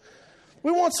sense?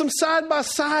 We want some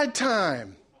side-by-side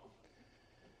time.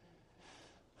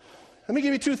 Let me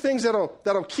give you two things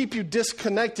that'll keep you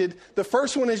disconnected. The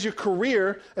first one is your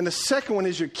career, and the second one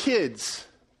is your kids.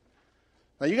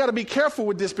 Now, you got to be careful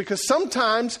with this because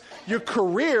sometimes your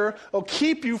career will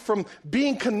keep you from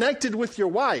being connected with your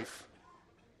wife.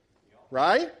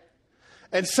 Right?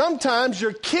 And sometimes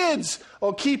your kids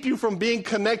will keep you from being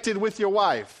connected with your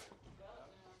wife.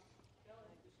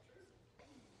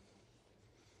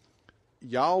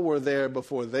 Y'all were there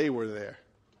before they were there.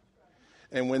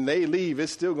 And when they leave,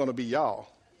 it's still going to be y'all.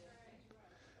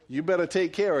 You better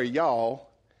take care of y'all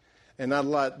and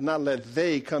not let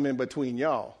they come in between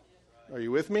y'all. Are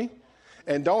you with me?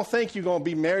 And don't think you're going to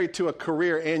be married to a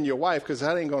career and your wife, because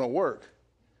that ain't going to work.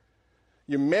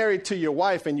 You're married to your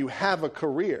wife and you have a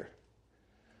career.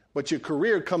 But your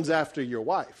career comes after your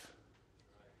wife.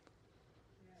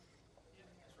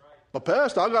 But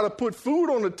Pastor, I got to put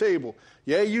food on the table.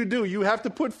 Yeah, you do. You have to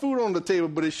put food on the table,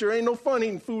 but it sure ain't no fun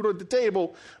eating food at the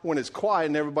table when it's quiet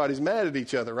and everybody's mad at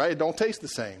each other, right? It don't taste the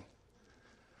same.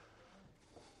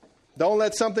 Don't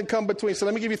let something come between. So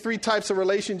let me give you 3 types of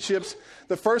relationships.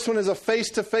 The first one is a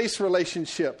face-to-face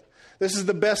relationship. This is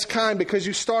the best kind because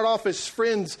you start off as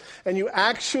friends and you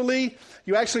actually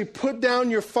put down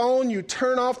your phone, you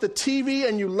turn off the TV,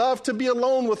 and you love to be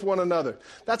alone with one another.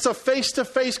 That's a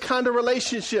face-to-face kind of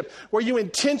relationship where you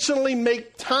intentionally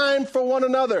make time for one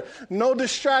another. No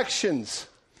distractions.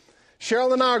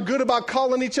 Cheryl and I are good about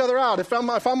calling each other out. If I'm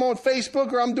on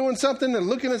Facebook or I'm doing something and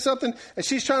looking at something and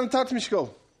she's trying to talk to me, she goes.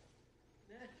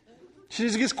 She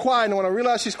just gets quiet, and when I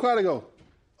realize she's quiet, I go,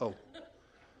 oh,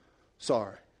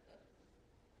 sorry.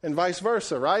 And vice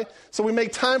versa, right? So we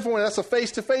make time for one. That's a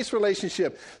face-to-face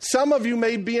relationship. Some of you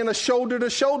may be in a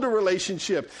shoulder-to-shoulder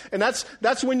relationship, and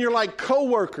that's when you're like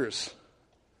coworkers.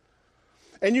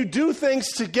 And you do things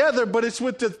together, but it's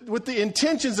with the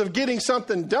intentions of getting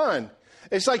something done.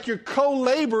 It's like you're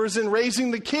co-laborers in raising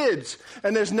the kids,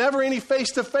 and there's never any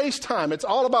face-to-face time. It's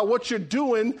all about what you're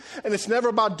doing, and it's never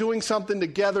about doing something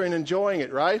together and enjoying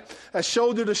it, right? As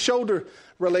shoulder-to-shoulder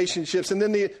relationships. And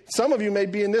then some of you may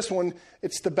be in this one,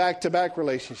 it's the back-to-back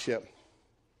relationship,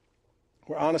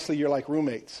 where honestly you're like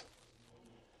roommates.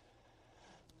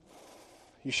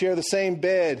 You share the same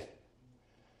bed,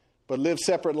 but live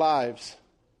separate lives.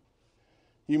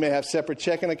 You may have separate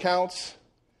checking accounts,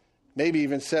 maybe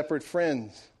even separate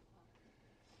friends.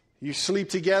 You sleep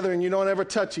together and you don't ever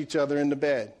touch each other in the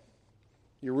bed.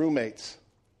 You're roommates,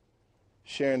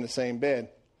 sharing the same bed.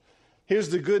 Here's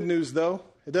the good news, though.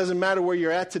 It doesn't matter where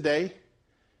you're at today.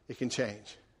 It can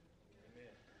change.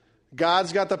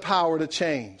 God's got the power to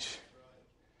change.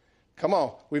 Come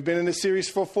on. We've been in this series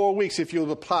for 4 weeks. If you'll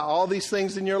apply all these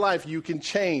things in your life, you can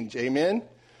change. Amen?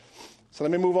 So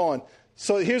let me move on.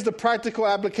 So here's the practical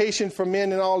application for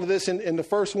men in all of this. And the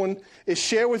first one is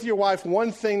share with your wife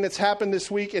one thing that's happened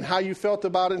this week and how you felt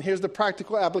about it. And here's the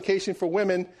practical application for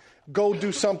women. Go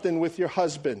do something with your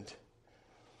husband.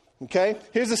 Okay?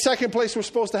 Here's the second place we're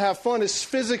supposed to have fun is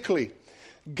physically.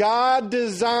 God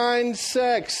designed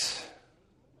sex.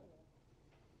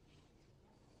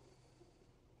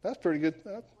 That's pretty good.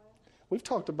 We've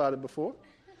talked about it before.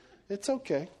 It's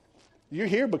okay. You're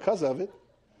here because of it.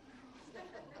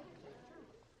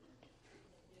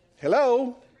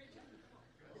 Hello?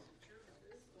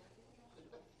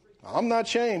 I'm not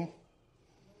Shane.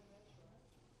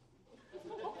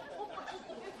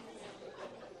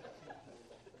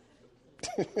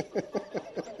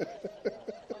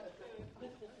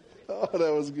 Oh,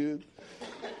 that was good.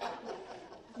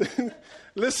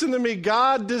 Listen to me.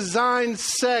 God designed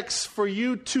sex for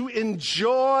you to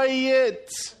enjoy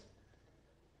it.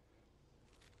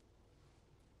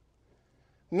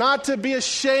 Not to be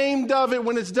ashamed of it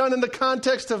when it's done in the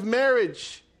context of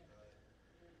marriage.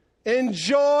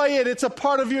 Enjoy it. It's a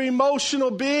part of your emotional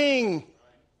being.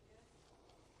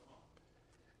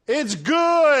 It's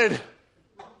good.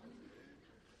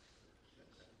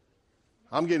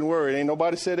 I'm getting worried. Ain't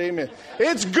nobody said amen.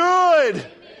 It's good.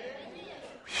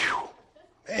 Whew.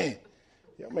 Man,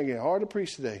 y'all making it hard to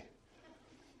preach today.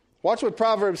 Watch what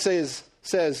Proverbs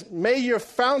says. May your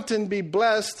fountain be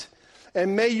blessed,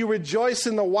 and may you rejoice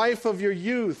in the wife of your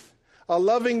youth, a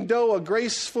loving doe, a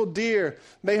graceful deer.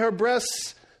 May her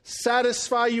breasts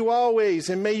satisfy you always,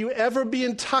 and may you ever be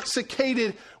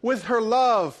intoxicated with her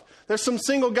love. There's some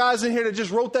single guys in here that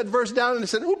just wrote that verse down and they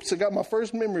said, oops, I got my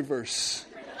first memory verse.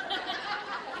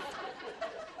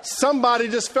 Somebody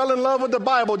just fell in love with the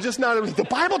Bible just now. The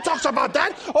Bible talks about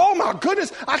that? Oh my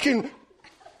goodness, I can...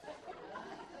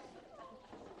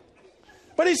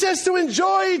 But he says to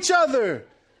enjoy each other.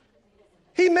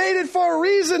 He made it for a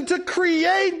reason, to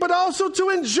create, but also to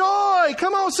enjoy.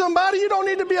 Come on, somebody. You don't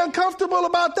need to be uncomfortable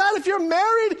about that. If you're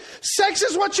married, sex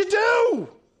is what you do.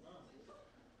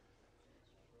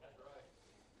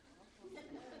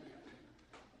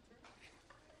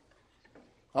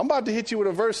 I'm about to hit you with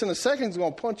a verse in a second. It's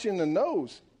going to punch you in the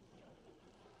nose.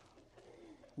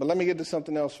 But let me get to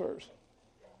something else first.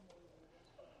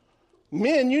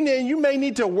 Men, you may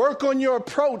need to work on your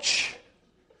approach.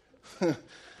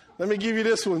 Let me give you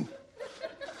this one.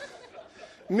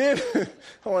 Men,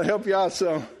 I want to help you out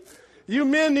some. You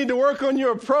men need to work on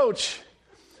your approach.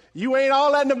 You ain't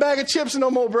all that in a bag of chips no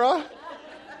more, bro.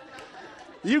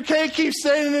 You can't keep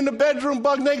standing in the bedroom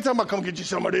buck naked talking about, come get you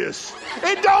some of this.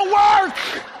 It don't work.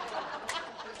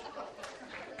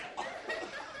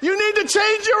 You need to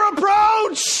change your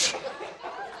approach.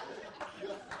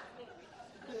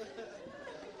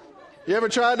 You ever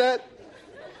tried that?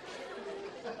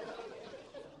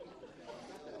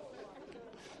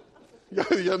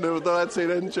 Y'all never thought I'd say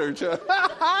that in church,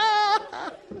 huh?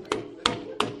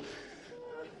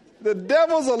 The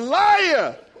devil's a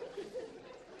liar.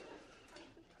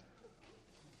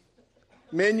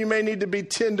 Men, you may need to be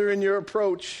tender in your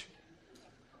approach.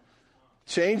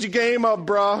 Change your game up,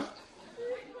 brah.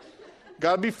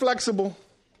 Got to be flexible.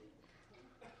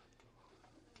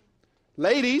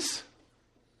 Ladies,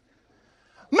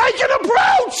 make an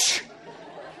approach.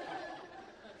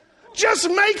 Just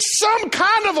make some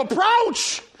kind of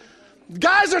approach.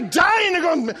 Guys are dying. They're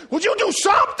going, would you do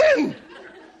something?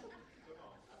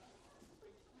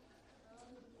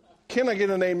 Can I get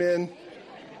an amen?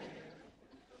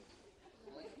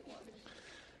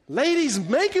 Ladies,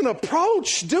 make an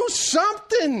approach. Do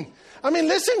something. I mean,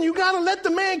 listen, you got to let the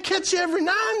man catch you every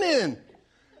now and then.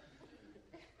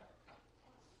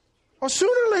 Or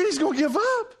sooner the lady's going to give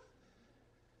up.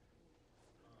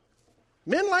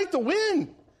 Men like to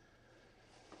win.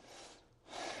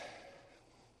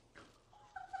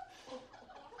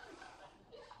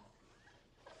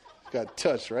 Got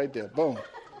touched right there. Boom.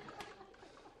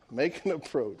 Make an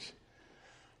approach.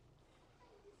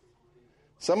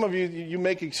 Some of you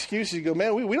make excuses. You go,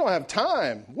 man, we don't have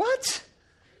time. What?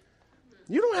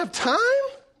 You don't have time?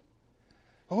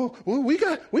 Oh, well, we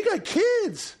got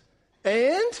kids.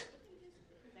 And?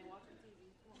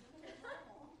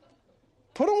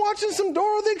 Put them watching some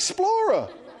Dora the Explorer.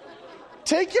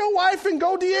 Take your wife and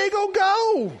go, Diego,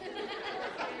 go.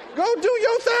 Go do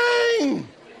your thing.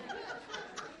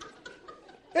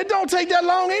 It don't take that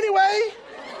long anyway.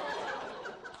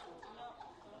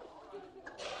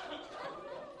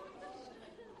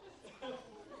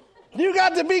 You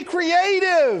got to be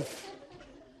creative.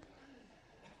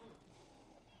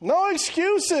 No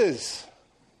excuses.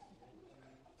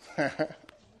 I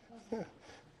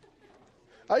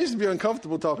used to be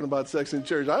uncomfortable talking about sex in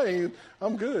church.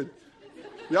 I'm good.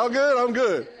 Y'all good? I'm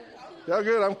good. Y'all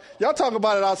good? Y'all talk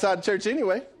about it outside the church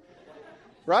anyway.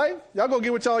 Right? Y'all go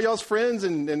get with y'all's friends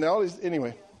and all these.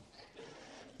 Anyway.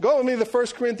 Go with me to 1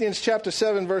 Corinthians chapter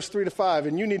 7, verse 3 to 5.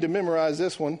 And you need to memorize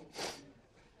this one.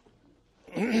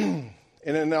 And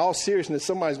in all seriousness,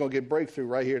 somebody's going to get breakthrough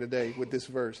right here today with this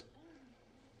verse.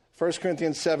 1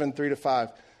 Corinthians 7, 3 to 5.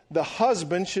 The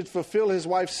husband should fulfill his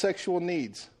wife's sexual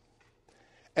needs.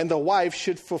 And the wife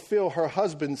should fulfill her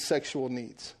husband's sexual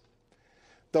needs.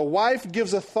 The wife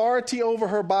gives authority over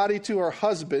her body to her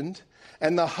husband,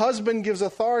 and the husband gives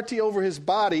authority over his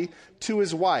body to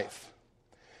his wife.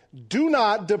 Do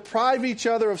not deprive each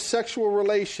other of sexual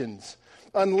relations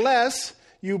unless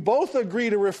you both agree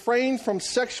to refrain from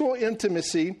sexual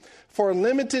intimacy for a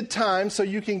limited time so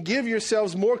you can give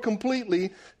yourselves more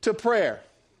completely to prayer.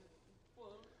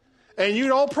 And you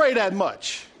don't pray that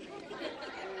much.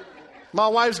 My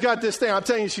wife's got this thing. I'm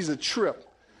telling you, she's a trip.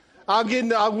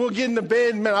 We'll get in the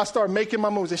bed, man, I start making my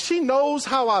moves. And she knows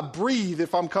how I breathe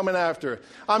if I'm coming after her.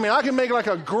 I mean, I can make like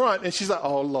a grunt, and she's like,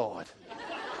 oh, Lord.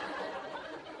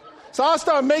 So I'll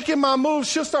start making my moves.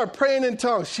 She'll start praying in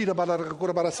tongues. You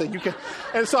can.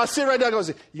 And so I sit right there and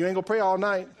go, you ain't going to pray all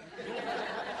night.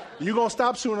 You're going to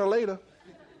stop sooner or later.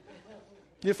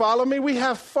 You follow me? We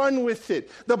have fun with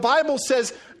it. The Bible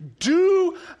says,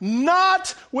 do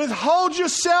not withhold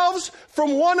yourselves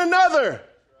from one another.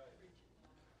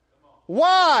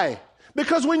 Why?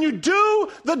 Because when you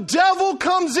do, the devil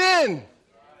comes in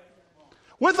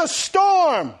with a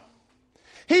storm.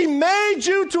 He made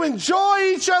you to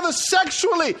enjoy each other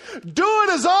sexually. Do it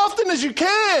as often as you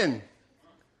can.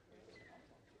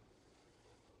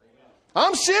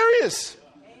 I'm serious.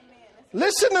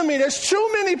 Listen to me. There's too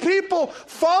many people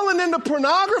falling into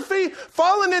pornography,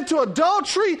 falling into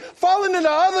adultery, falling into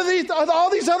all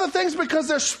these other things because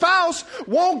their spouse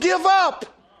won't give up.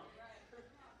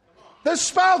 Their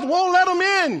spouse won't let them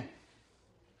in.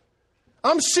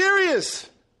 I'm serious.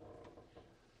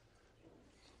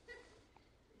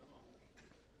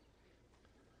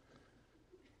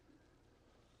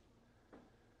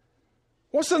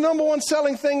 What's the number one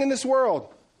selling thing in this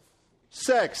world?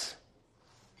 Sex.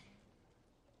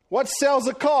 What sells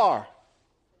a car?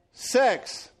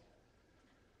 Sex.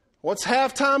 What's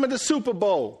halftime at the Super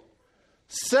Bowl?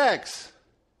 Sex.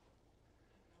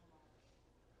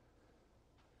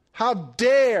 How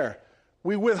dare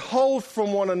we withhold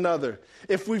from one another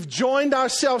if we've joined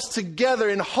ourselves together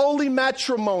in holy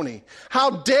matrimony? How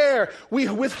dare we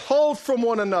withhold from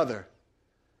one another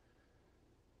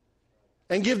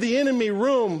and give the enemy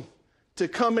room to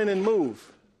come in and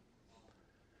move?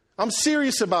 I'm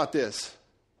serious about this.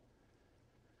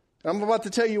 I'm about to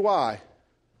tell you why.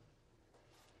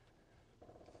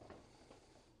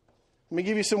 Let me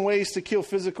give you some ways to kill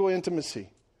physical intimacy.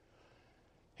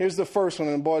 Here's the first one,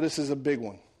 and boy, this is a big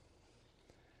one.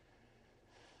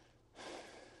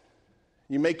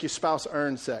 You make your spouse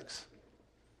earn sex.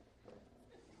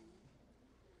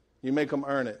 You make them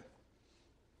earn it.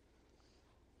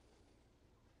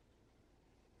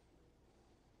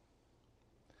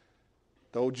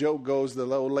 The old joke goes, the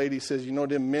old lady says, you know,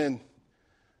 them men,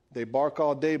 they bark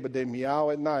all day, but they meow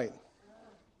at night.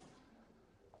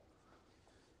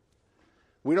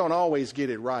 We don't always get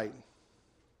it right.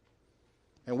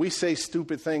 And we say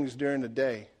stupid things during the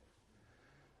day.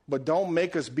 But don't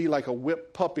make us be like a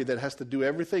whipped puppy that has to do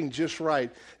everything just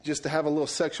right just to have a little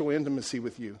sexual intimacy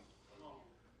with you.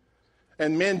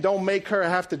 And men, don't make her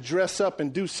have to dress up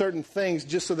and do certain things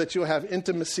just so that you'll have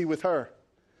intimacy with her.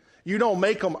 You don't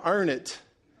make them earn it.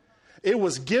 It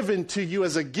was given to you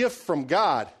as a gift from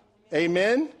God.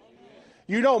 Amen?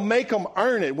 You don't make them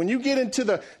earn it. When you get into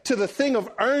the thing of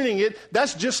earning it,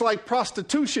 that's just like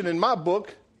prostitution in my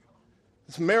book.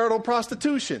 It's marital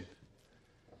prostitution.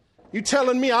 You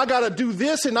telling me I got to do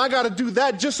this and I got to do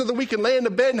that just so that we can lay in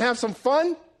the bed and have some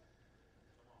fun?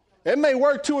 It may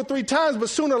work 2 or 3 times, but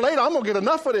sooner or later I'm going to get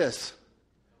enough of this.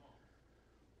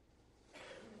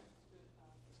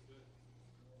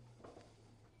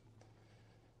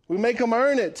 We make them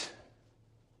earn it.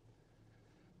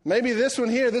 Maybe this one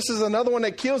here, this is another one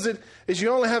that kills it, is you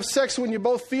only have sex when you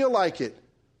both feel like it.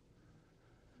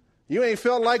 You ain't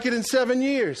felt like it in 7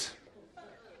 years.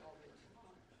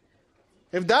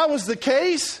 If that was the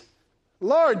case,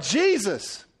 Lord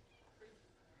Jesus.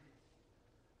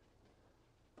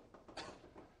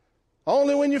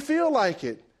 Only when you feel like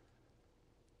it.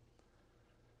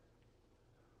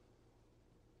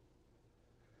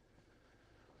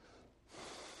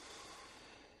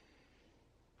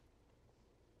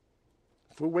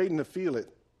 If we're waiting to feel it,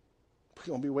 we're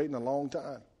going to be waiting a long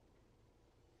time.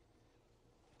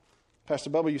 Pastor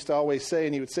Bubba used to always say,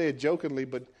 and he would say it jokingly,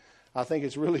 but I think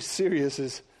it's really serious,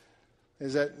 is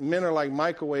that men are like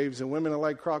microwaves and women are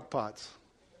like crock pots.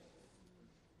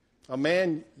 A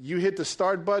man, you hit the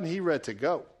start button, he ready to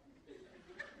go.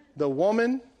 The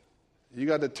woman, you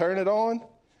got to turn it on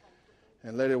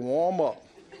and let it warm up.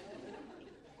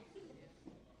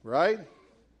 Right?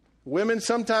 Women,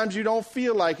 sometimes you don't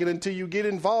feel like it until you get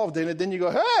involved in it. Then you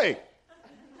go, hey,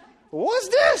 what's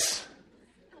this?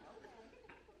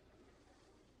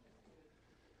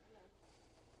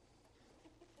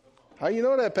 How you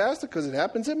know that, Pastor? Because it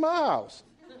happens in my house.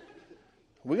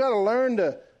 We got to learn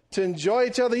to enjoy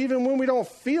each other even when we don't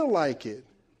feel like it.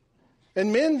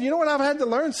 And men, you know what I've had to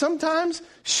learn? Sometimes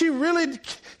she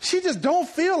just don't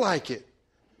feel like it.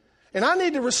 And I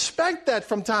need to respect that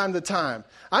from time to time.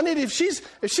 If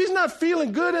she's not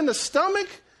feeling good in the stomach,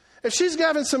 if she's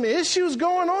having some issues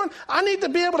going on, I need to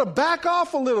be able to back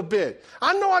off a little bit.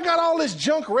 I know I got all this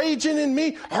junk raging in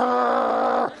me.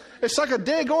 It's like a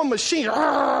daggone machine.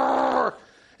 And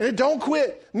it don't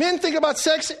quit. Men think about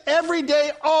sex every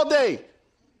day, all day.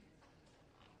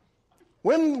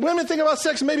 Women think about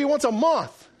sex maybe once a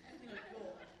month.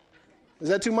 Is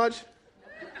that too much?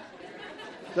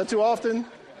 Is that too often?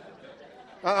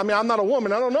 I mean, I'm not a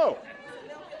woman. I don't know.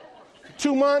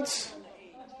 2 months?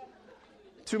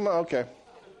 2 months, okay.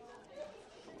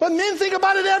 But men think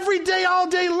about it every day, all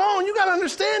day long. You got to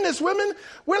understand this, women.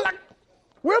 We're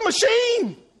a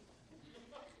machine.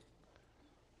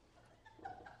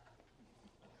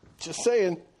 Just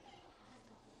saying.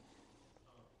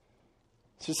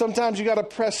 So sometimes you got to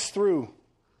press through.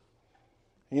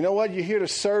 You know what? You're here to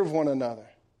serve one another.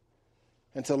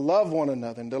 and to love one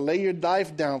another and to lay your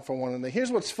life down for one another.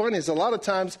 Here's what's funny is a lot of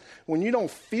times when you don't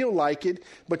feel like it,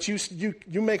 but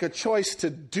you make a choice to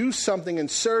do something and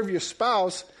serve your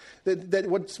spouse, that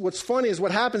what's funny is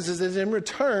what happens is that in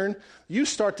return, you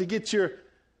start to get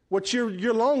what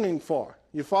you're longing for.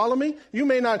 You follow me? You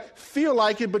may not feel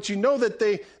like it, but you know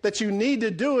that you need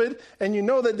to do it, and you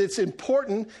know that it's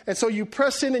important, and so you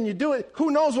press in and you do it.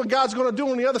 Who knows what God's going to do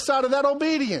on the other side of that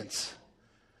obedience?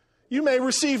 You may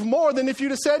receive more than if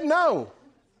you'd have said no.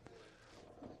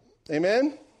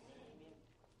 Amen?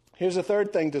 Here's the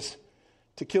third thing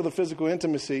to kill the physical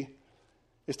intimacy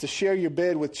is to share your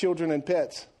bed with children and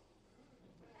pets.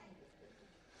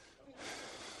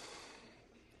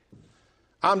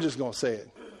 I'm just going to say it.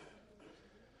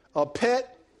 A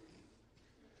pet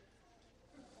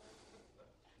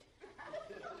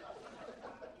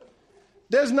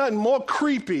there's nothing more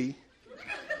creepy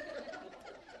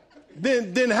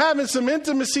than having some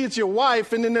intimacy with your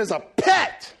wife and then there's a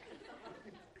pet.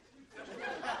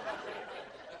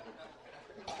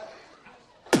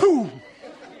 Pooh.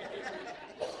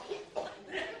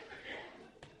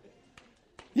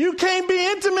 You can't be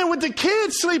intimate with the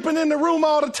kids sleeping in the room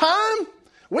all the time.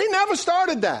 We never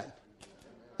started that.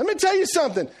 Let me tell you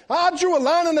something. I drew a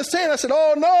line in the sand. I said,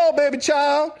 oh, no, baby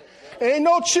child. Ain't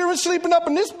no children sleeping up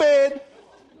in this bed.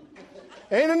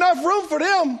 Ain't enough room for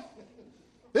them.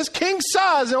 This king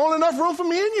size, there's only enough room for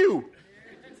me and you.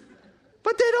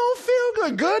 But they don't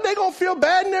feel good. They're going to feel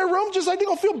bad in their room just like they're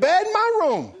going to feel bad in my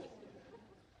room.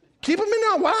 Keep them in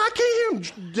there. Why? I can't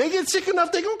hear them. They get sick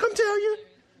enough, they're going to come tell you.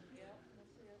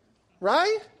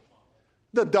 Right?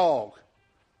 The dog.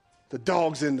 The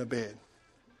dog's in the bed.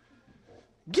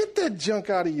 Get that junk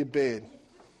out of your bed.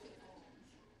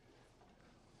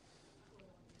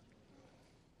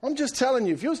 I'm just telling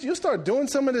you, if you start doing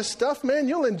some of this stuff, man,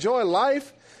 you'll enjoy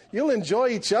life. You'll enjoy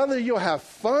each other. You'll have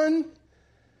fun.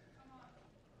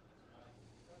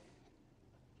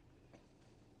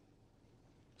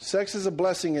 Sex is a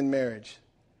blessing in marriage.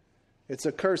 It's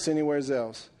a curse anywhere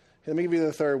else. Let me give you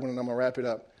the third one, and I'm going to wrap it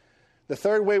up. The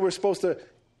third way we're supposed to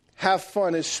have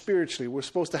fun is spiritually. We're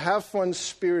supposed to have fun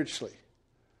spiritually.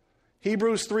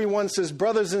 Hebrews 3:1 says,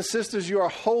 brothers and sisters, you are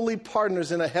holy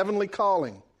partners in a heavenly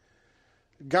calling.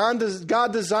 God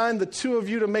designed the two of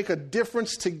you to make a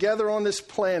difference together on this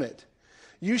planet.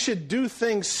 You should do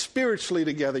things spiritually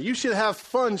together. You should have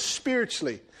fun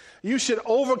spiritually. You should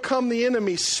overcome the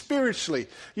enemy spiritually.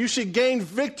 You should gain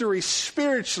victory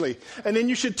spiritually. And then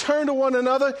you should turn to one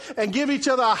another and give each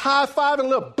other a high five and a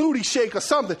little booty shake or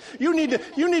something. You need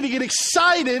to get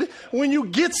excited when you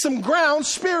get some ground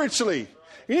spiritually.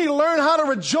 You need to learn how to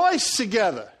rejoice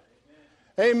together.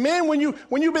 Amen. When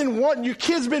you've been wanting, your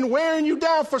kid's been wearing you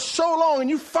down for so long and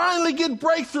you finally get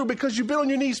breakthrough because you've been on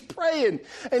your knees praying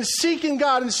and seeking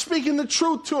God and speaking the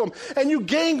truth to Him, and you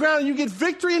gain ground and you get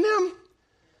victory in Him.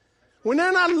 When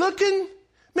they're not looking,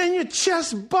 man, your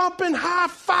chest bumping,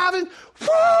 high-fiving.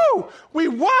 Woo! We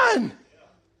won.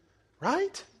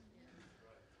 Right?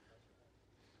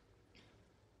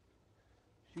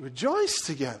 You rejoice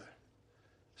together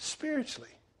spiritually.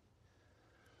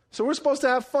 So we're supposed to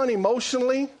have fun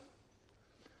emotionally,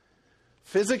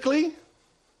 physically,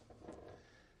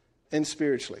 and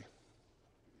spiritually.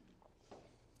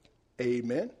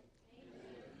 Amen.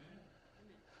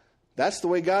 That's the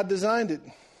way God designed it.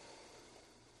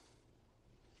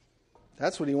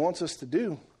 That's what He wants us to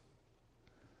do.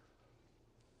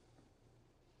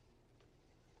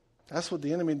 That's what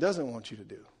the enemy doesn't want you to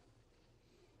do.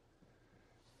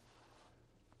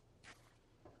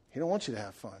 He don't want you to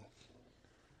have fun.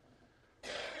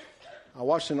 I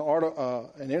watched an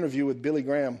interview with Billy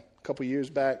Graham a couple years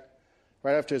back,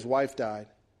 right after his wife died.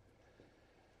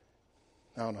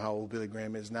 I don't know how old Billy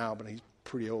Graham is now, but he's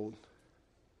pretty old.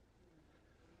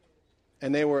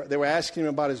 And they were asking him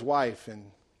about his wife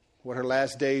and what her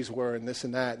last days were and this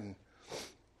and that. And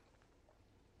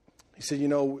he said,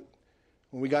 when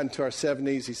we got into our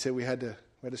 70s, he said we had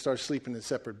to start sleeping in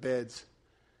separate beds,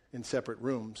 in separate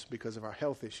rooms because of our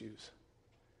health issues.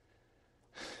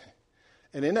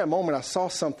 And in that moment, I saw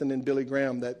something in Billy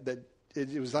Graham that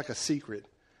it was like a secret,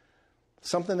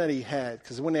 something that he had.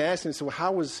 Because when they asked him, he said, "Well,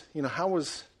 how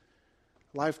was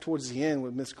life towards the end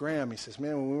with Miss Graham?" He says,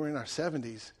 "Man, when we were in our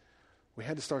 70s, we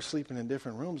had to start sleeping in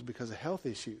different rooms because of health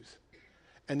issues."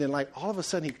 And then, all of a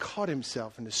sudden, he caught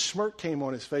himself, and the smirk came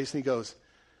on his face, and he goes,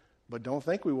 "But don't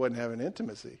think we wasn't having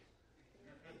intimacy."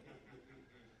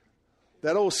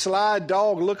 That old sly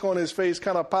dog look on his face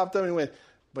kind of popped up, and he went,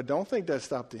 "But don't think that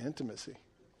stopped the intimacy."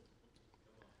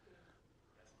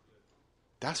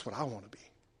 That's what I want to be.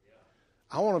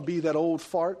 I want to be that old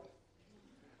fart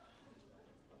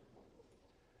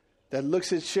that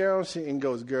looks at Cheryl and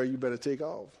goes, girl, you better take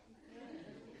off.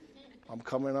 I'm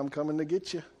coming to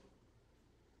get you.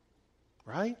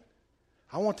 Right?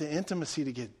 I want the intimacy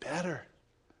to get better.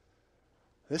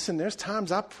 Listen, there's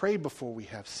times I pray before we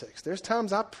have sex. There's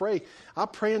times I pray. I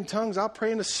pray in tongues. I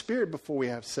pray in the Spirit before we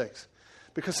have sex.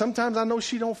 Because sometimes I know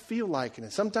she don't feel like it.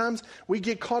 And sometimes we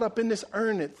get caught up in this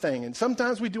earn it thing. And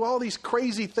sometimes we do all these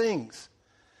crazy things.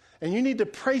 And you need to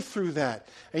pray through that.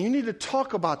 And you need to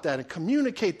talk about that and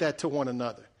communicate that to one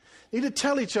another. You need to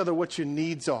tell each other what your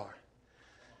needs are.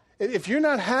 If you're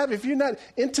not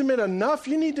intimate enough,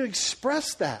 you need to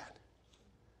express that.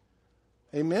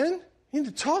 Amen? You need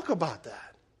to talk about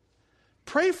that.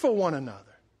 Pray for one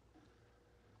another.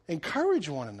 Encourage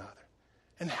one another.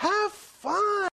 And have fun.